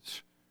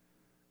sentence.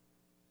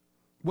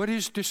 What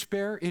is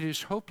despair? It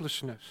is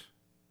hopelessness.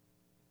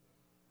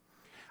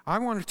 I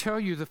want to tell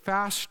you the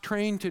fast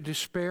train to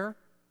despair.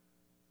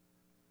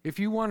 If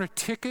you want a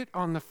ticket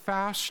on the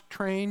fast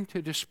train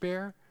to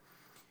despair,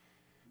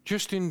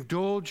 just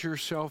indulge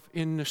yourself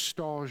in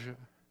nostalgia.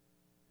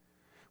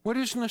 What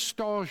is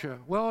nostalgia?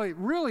 Well, it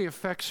really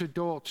affects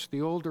adults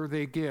the older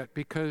they get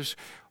because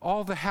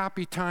all the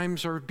happy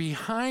times are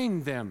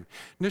behind them.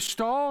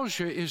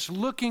 Nostalgia is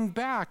looking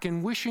back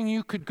and wishing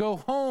you could go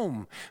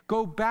home,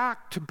 go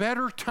back to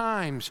better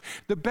times.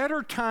 The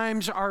better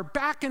times are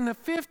back in the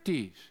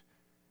 50s.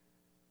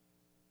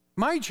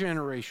 My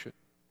generation.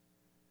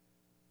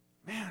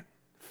 Man,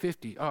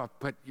 50,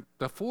 but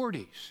the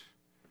 40s.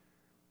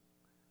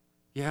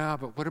 Yeah,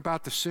 but what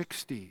about the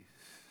 60s?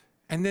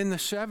 And then the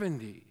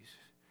 70s?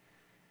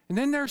 And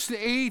then there's the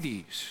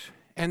 80s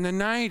and the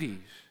 90s.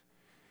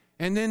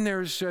 And then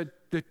there's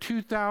the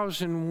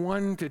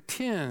 2001 to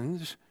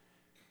 10s.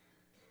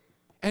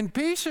 And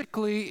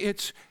basically,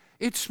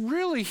 it's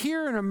really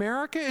here in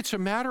America, it's a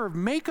matter of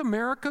make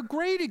America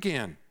great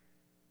again.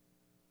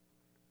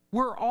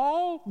 We're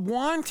all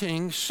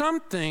wanting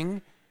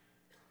something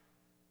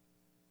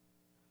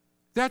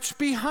that's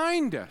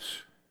behind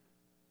us.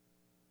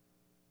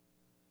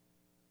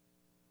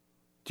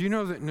 Do you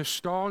know that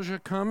nostalgia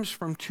comes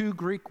from two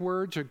Greek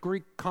words, a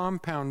Greek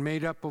compound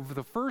made up of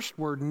the first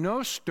word,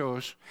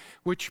 nostos,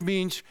 which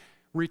means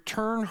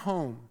return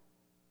home.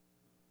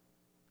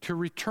 To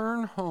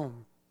return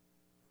home.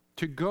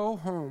 To go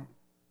home.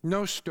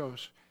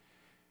 Nostos.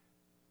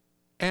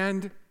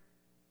 And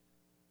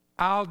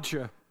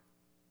algia,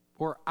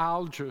 or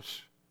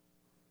algus,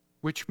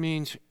 which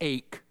means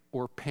ache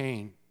or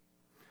pain.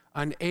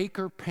 An ache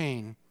or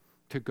pain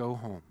to go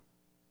home.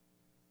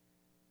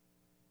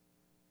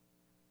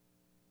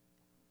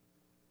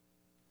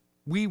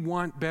 We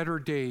want better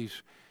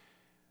days.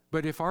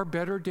 But if our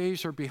better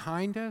days are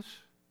behind us,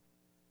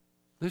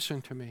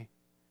 listen to me.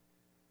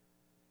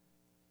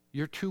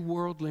 You're too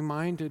worldly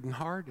minded and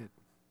hearted.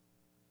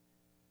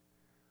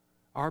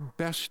 Our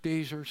best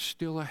days are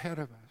still ahead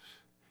of us.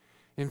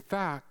 In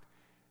fact,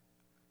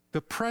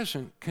 the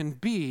present can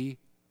be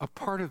a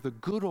part of the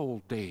good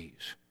old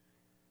days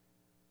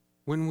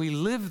when we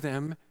live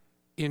them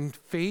in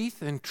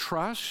faith and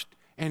trust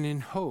and in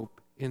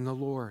hope in the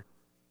Lord.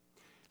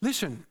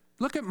 Listen.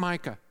 Look at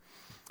Micah.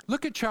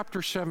 Look at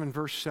chapter 7,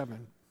 verse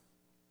 7.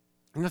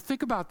 Now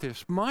think about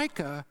this.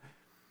 Micah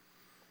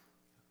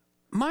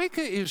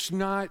is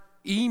not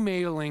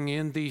emailing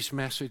in these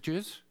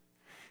messages.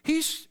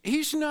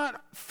 He's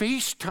not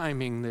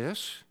FaceTiming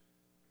this.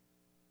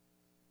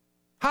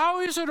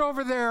 How is it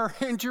over there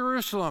in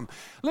Jerusalem?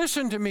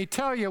 Listen to me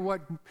tell you what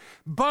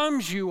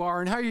bums you are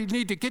and how you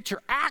need to get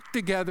your act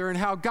together and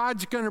how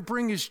God's going to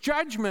bring his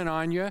judgment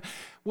on you.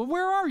 Well,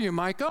 where are you,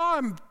 Micah? Oh,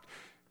 I'm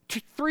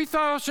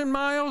 3,000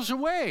 miles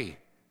away.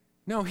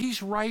 No,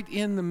 he's right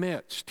in the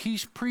midst.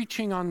 He's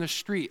preaching on the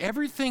street.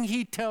 Everything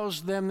he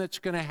tells them that's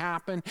going to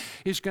happen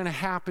is going to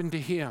happen to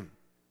him.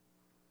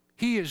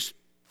 He is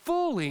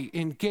fully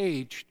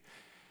engaged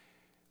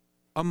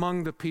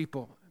among the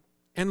people.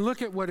 And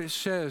look at what it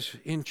says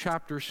in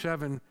chapter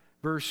 7,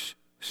 verse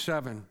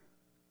 7.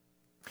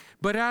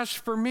 But as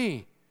for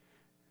me,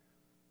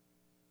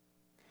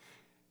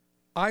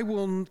 I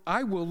will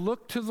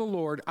look to the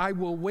Lord. I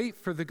will wait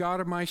for the God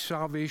of my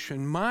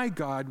salvation. My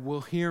God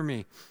will hear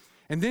me.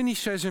 And then he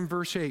says in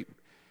verse 8,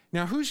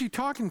 now who's he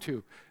talking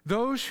to?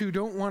 Those who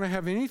don't want to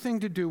have anything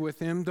to do with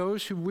him,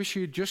 those who wish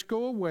he'd just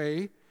go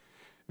away,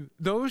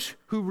 those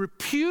who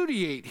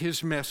repudiate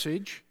his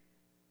message,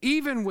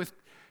 even with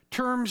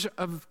terms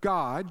of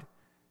God.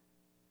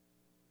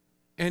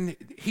 And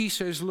he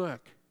says,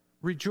 look,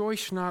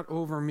 rejoice not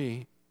over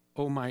me,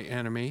 O my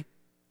enemy.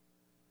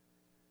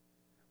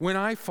 When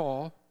I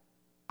fall,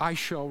 I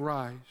shall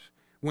rise.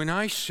 When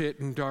I sit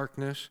in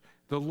darkness,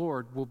 the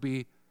Lord will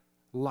be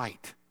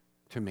light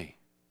to me.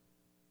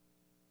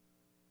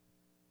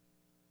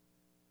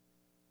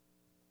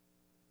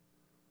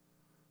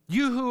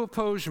 You who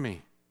oppose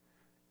me,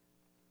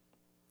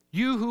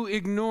 you who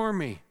ignore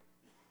me,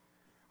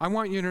 I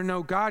want you to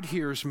know God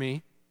hears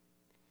me.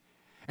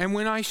 And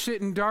when I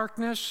sit in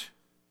darkness,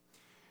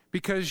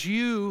 because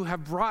you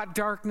have brought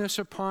darkness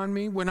upon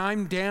me, when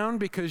I'm down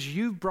because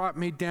you've brought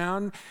me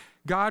down,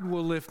 God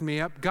will lift me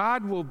up.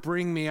 God will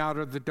bring me out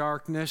of the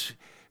darkness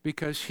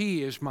because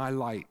he is my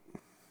light.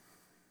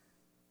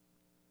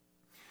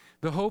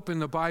 The hope in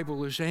the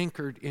Bible is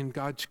anchored in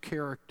God's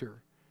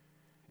character,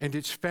 and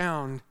it's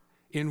found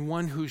in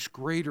one who's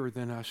greater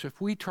than us. If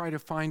we try to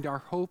find our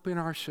hope in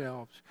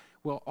ourselves,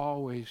 we'll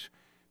always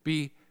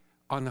be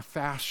on the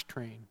fast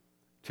train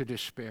to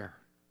despair.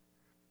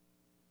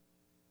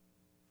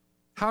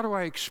 How do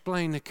I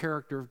explain the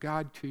character of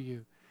God to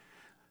you?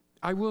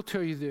 I will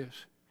tell you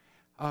this.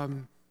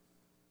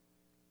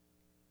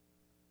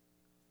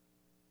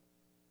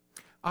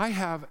 I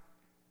have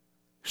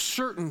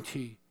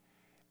certainty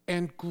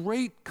and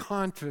great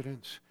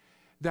confidence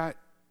that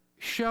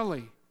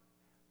Shelley,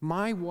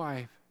 my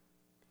wife,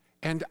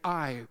 and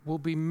I will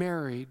be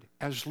married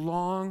as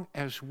long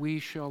as we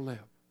shall live.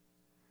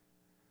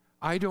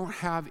 I don't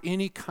have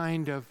any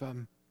kind of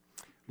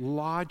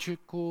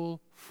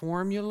logical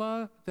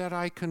formula that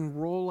I can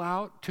roll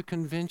out to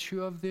convince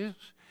you of this.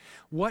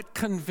 What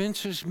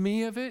convinces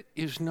me of it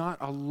is not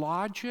a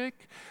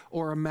logic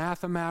or a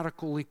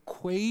mathematical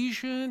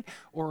equation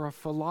or a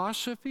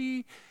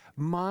philosophy,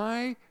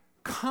 My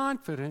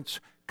confidence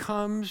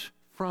comes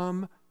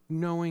from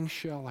knowing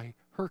Shelley,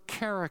 her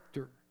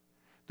character,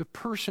 the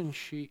person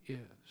she is,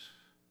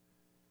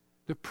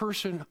 the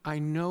person I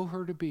know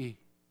her to be.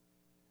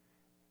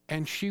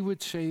 And she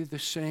would say the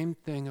same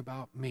thing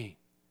about me.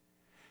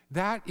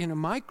 That, in a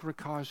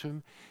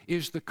microcosm,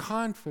 is the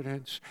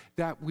confidence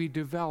that we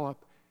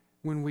develop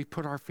when we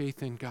put our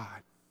faith in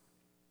God.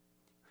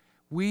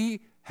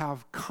 We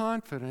have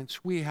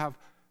confidence, we have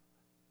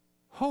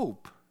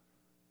hope,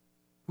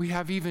 we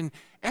have even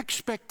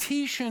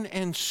expectation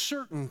and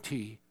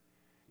certainty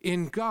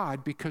in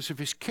God because of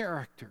his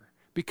character,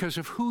 because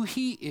of who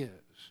he is.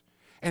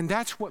 And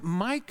that's what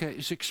Micah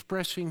is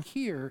expressing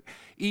here,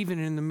 even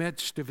in the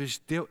midst of his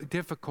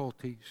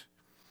difficulties.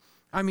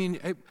 I mean,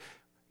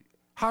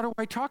 how do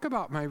I talk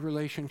about my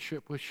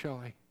relationship with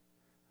Shelley?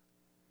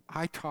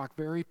 I talk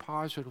very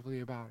positively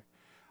about it.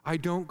 I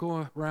don't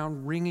go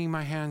around wringing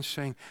my hands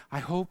saying, I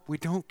hope we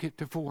don't get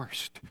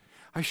divorced.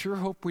 I sure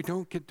hope we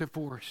don't get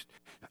divorced.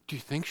 Do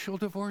you think she'll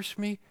divorce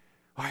me?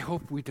 I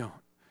hope we don't.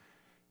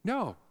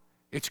 No,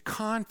 it's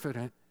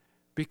confident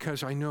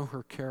because I know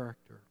her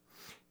character.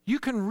 You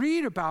can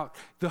read about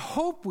the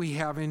hope we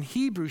have in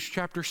Hebrews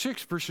chapter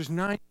 6, verses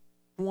 9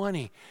 to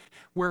 20,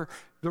 where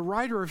the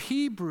writer of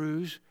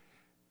Hebrews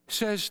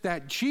says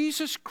that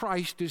Jesus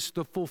Christ is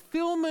the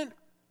fulfillment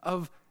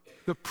of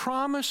the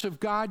promise of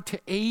God to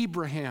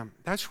Abraham.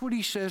 That's what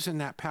he says in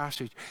that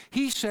passage.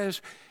 He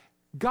says,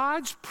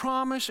 God's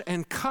promise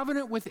and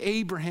covenant with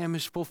Abraham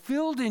is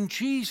fulfilled in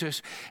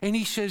Jesus, and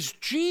he says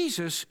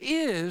Jesus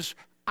is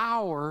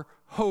our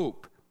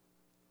hope.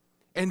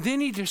 And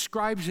then he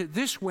describes it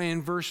this way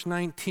in verse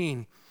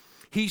 19.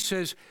 He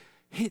says,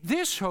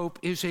 this hope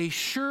is a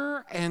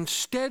sure and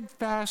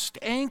steadfast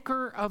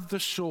anchor of the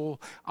soul,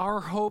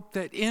 our hope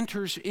that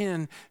enters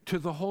into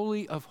the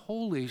Holy of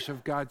Holies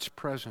of God's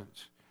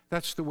presence.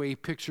 That's the way he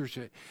pictures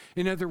it.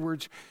 In other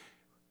words,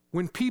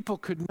 when people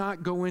could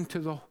not go into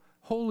the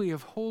Holy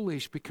of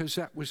Holies because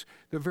that was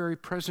the very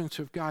presence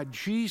of God,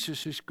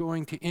 Jesus is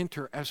going to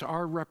enter as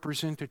our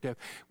representative.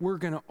 We're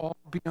going to all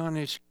be on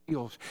his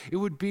heels. It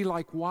would be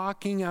like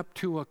walking up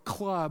to a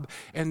club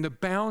and the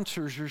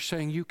bouncers are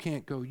saying, you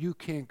can't go, you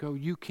can't go,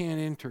 you can't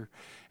enter.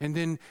 And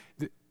then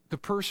the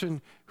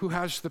person who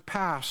has the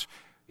pass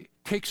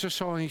takes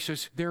us all and he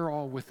says, they're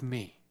all with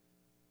me.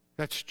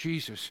 That's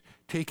Jesus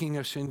taking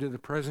us into the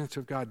presence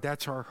of God.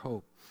 That's our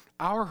hope.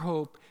 Our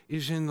hope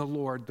is in the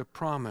Lord, the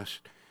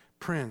promised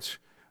Prince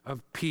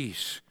of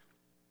Peace.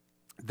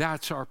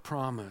 That's our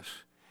promise.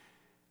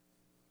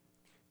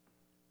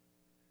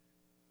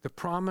 The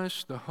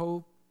promise, the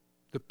hope,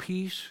 the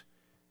peace.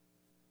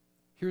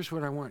 Here's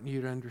what I want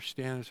you to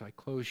understand as I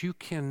close. It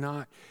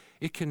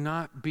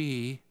cannot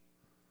be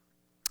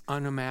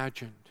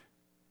unimagined.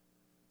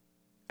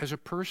 As a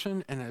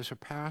person and as a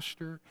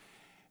pastor,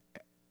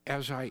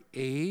 as I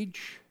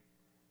age,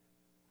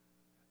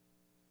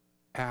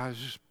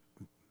 as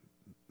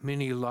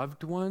many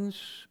loved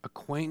ones,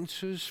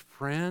 acquaintances,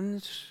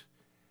 friends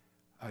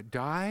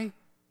die,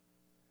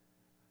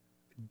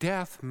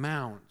 death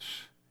mounts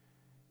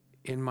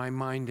in my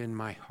mind and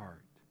my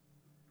heart.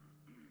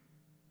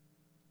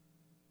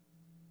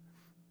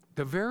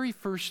 The very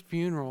first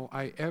funeral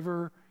I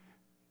ever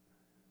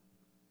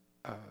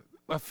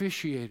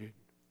officiated,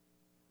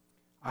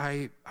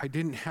 I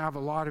didn't have a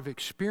lot of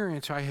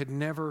experience. I had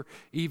never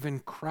even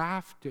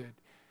crafted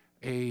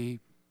a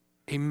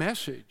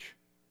message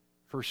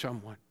for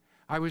someone.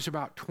 I was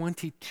about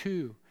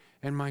 22,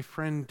 and my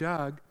friend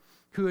Doug,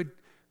 who had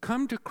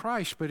come to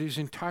Christ, but his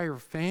entire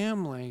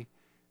family,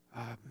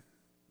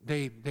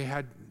 they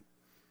had,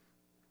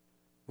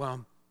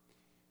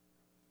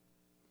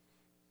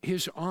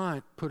 his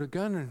aunt put a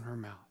gun in her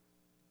mouth,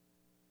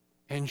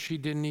 and she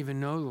didn't even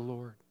know the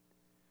Lord.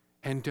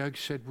 And Doug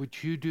said,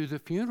 would you do the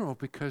funeral?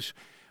 Because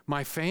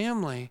my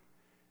family,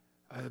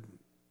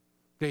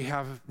 they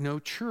have no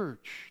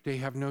church. They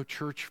have no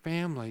church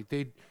family.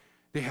 They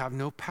have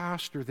no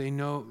pastor. They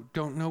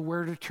don't know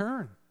where to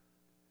turn.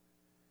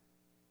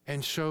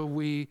 And so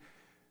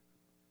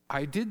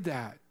I did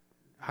that.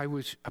 I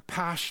was a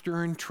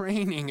pastor in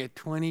training at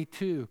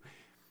 22.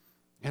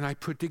 And I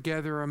put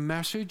together a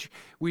message.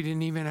 We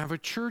didn't even have a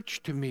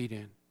church to meet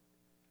in.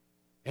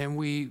 And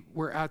we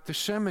were at the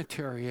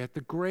cemetery, at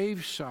the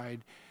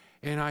graveside,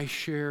 and I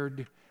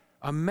shared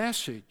a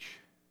message.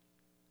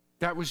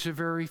 That was the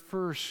very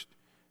first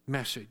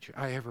message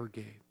I ever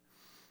gave.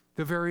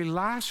 The very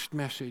last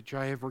message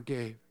I ever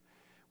gave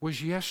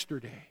was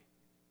yesterday.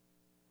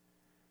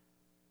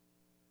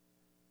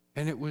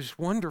 And it was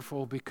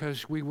wonderful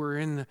because we were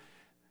in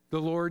the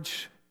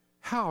Lord's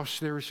house.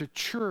 There was a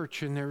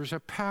church and there was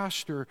a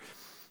pastor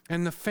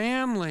and the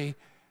family,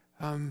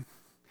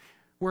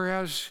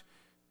 whereas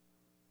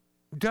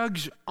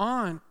Doug's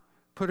aunt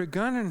put a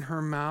gun in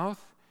her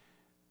mouth,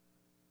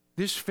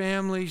 this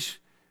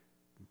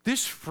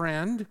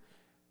friend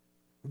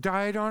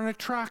died on a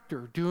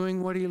tractor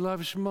doing what he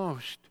loves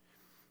most.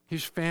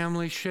 His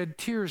family shed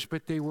tears,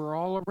 but they were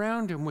all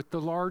around him with the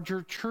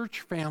larger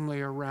church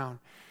family around.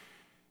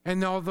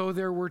 And although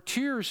there were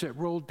tears that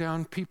rolled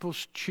down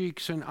people's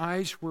cheeks and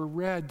eyes were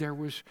red, there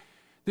was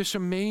this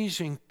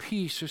amazing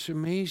peace, this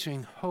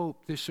amazing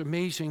hope, this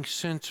amazing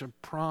sense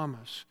of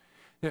promise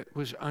that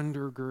was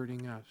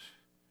undergirding us.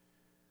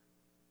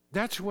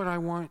 That's what I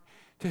want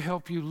to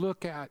help you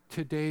look at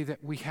today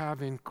that we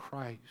have in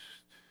Christ.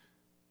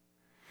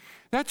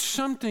 That's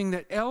something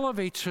that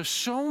elevates us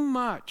so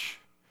much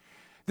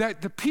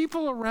that the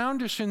people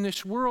around us in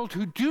this world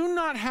who do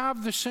not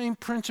have the same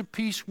Prince of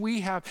Peace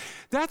we have,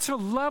 that's a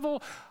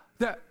level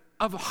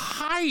of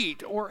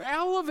height or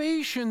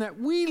elevation that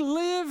we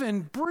live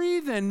and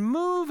breathe and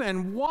move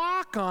and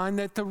walk on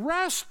that the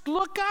rest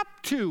look up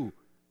to.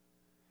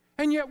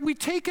 And yet we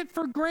take it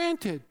for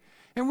granted.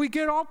 And we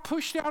get all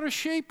pushed out of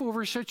shape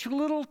over such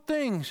little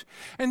things.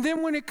 And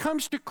then when it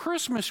comes to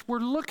Christmas, we're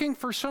looking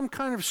for some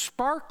kind of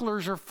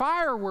sparklers or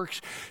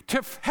fireworks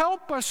to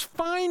help us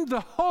find the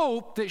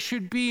hope that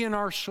should be in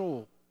our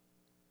soul.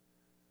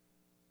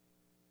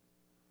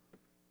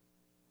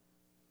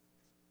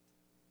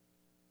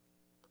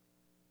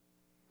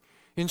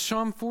 In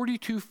Psalm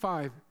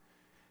 42:5,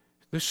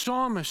 the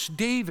psalmist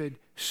David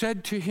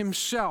said to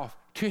himself,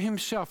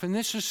 and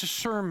this is a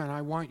sermon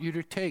I want you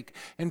to take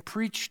and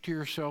preach to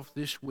yourself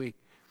this week.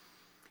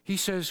 He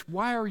says,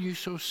 "Why are you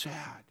so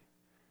sad,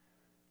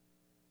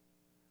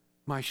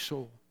 my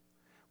soul?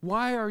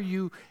 Why are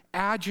you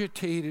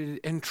agitated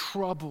and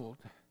troubled?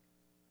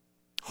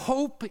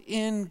 Hope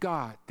in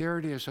God." There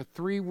it is, a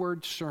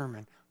 3-word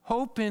sermon.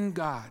 Hope in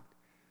God.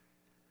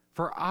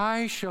 "For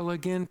I shall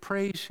again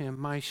praise him,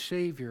 my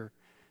Savior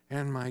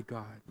and my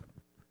God."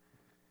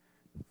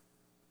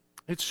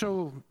 It's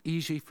so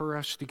easy for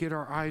us to get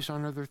our eyes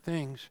on other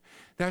things.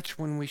 That's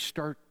when we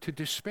start to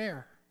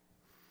despair.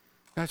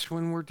 That's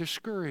when we're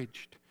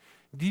discouraged.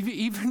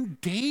 Even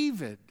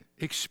David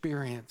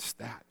experienced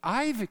that.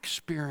 I've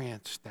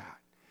experienced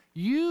that.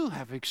 You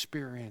have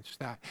experienced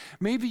that.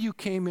 Maybe you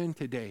came in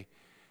today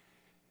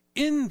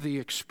in the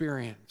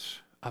experience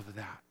of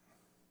that.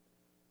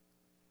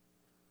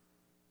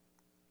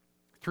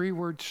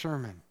 3-word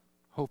sermon,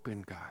 hope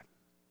in God.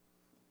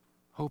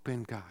 Hope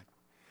in God.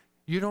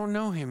 You don't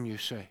know him, you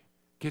say.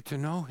 Get to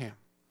know him.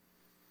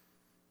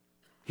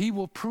 He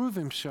will prove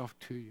himself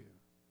to you.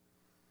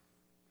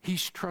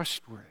 He's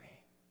trustworthy.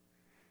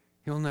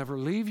 He'll never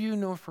leave you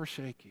nor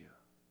forsake you.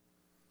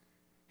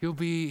 He'll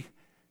be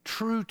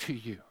true to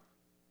you.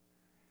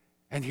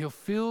 And he'll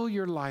fill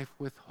your life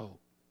with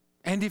hope.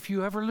 And if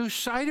you ever lose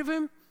sight of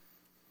him,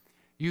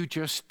 you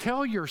just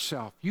tell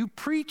yourself, you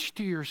preach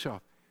to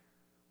yourself,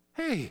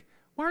 "Hey,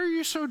 why are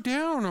you so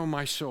down, oh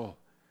my soul?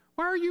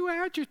 Why are you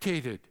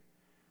agitated?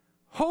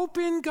 Hope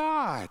in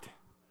God.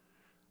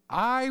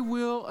 I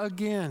will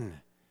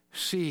again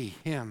see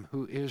him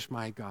who is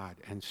my God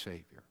and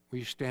Savior." Will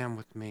you stand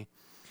with me?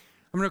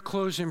 I'm going to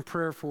close in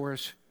prayer for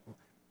us. I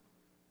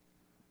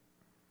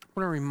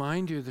want to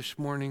remind you this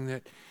morning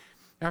that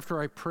after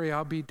I pray,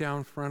 I'll be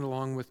down front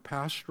along with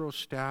pastoral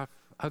staff,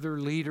 other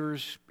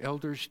leaders,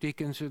 elders,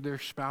 deacons, and their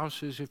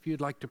spouses. If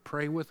you'd like to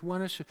pray with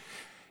one,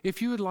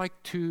 if you would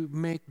like to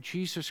make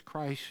Jesus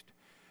Christ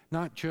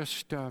not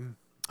just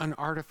an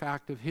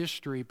artifact of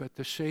history, but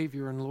the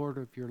Savior and Lord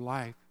of your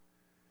life,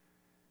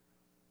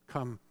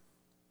 come.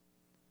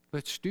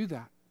 Let's do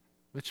that.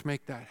 Let's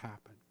make that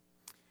happen.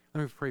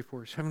 Let me pray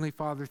for us. Heavenly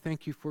Father,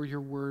 thank you for your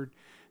word.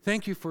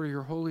 Thank you for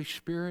your Holy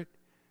Spirit,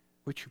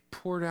 which you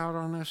poured out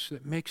on us,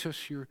 that makes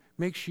us your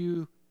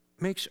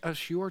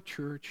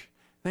church.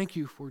 Thank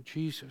you for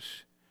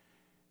Jesus.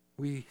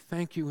 We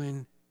thank you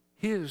in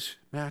his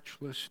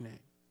matchless name.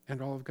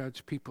 And all of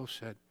God's people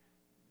said,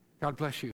 God bless you.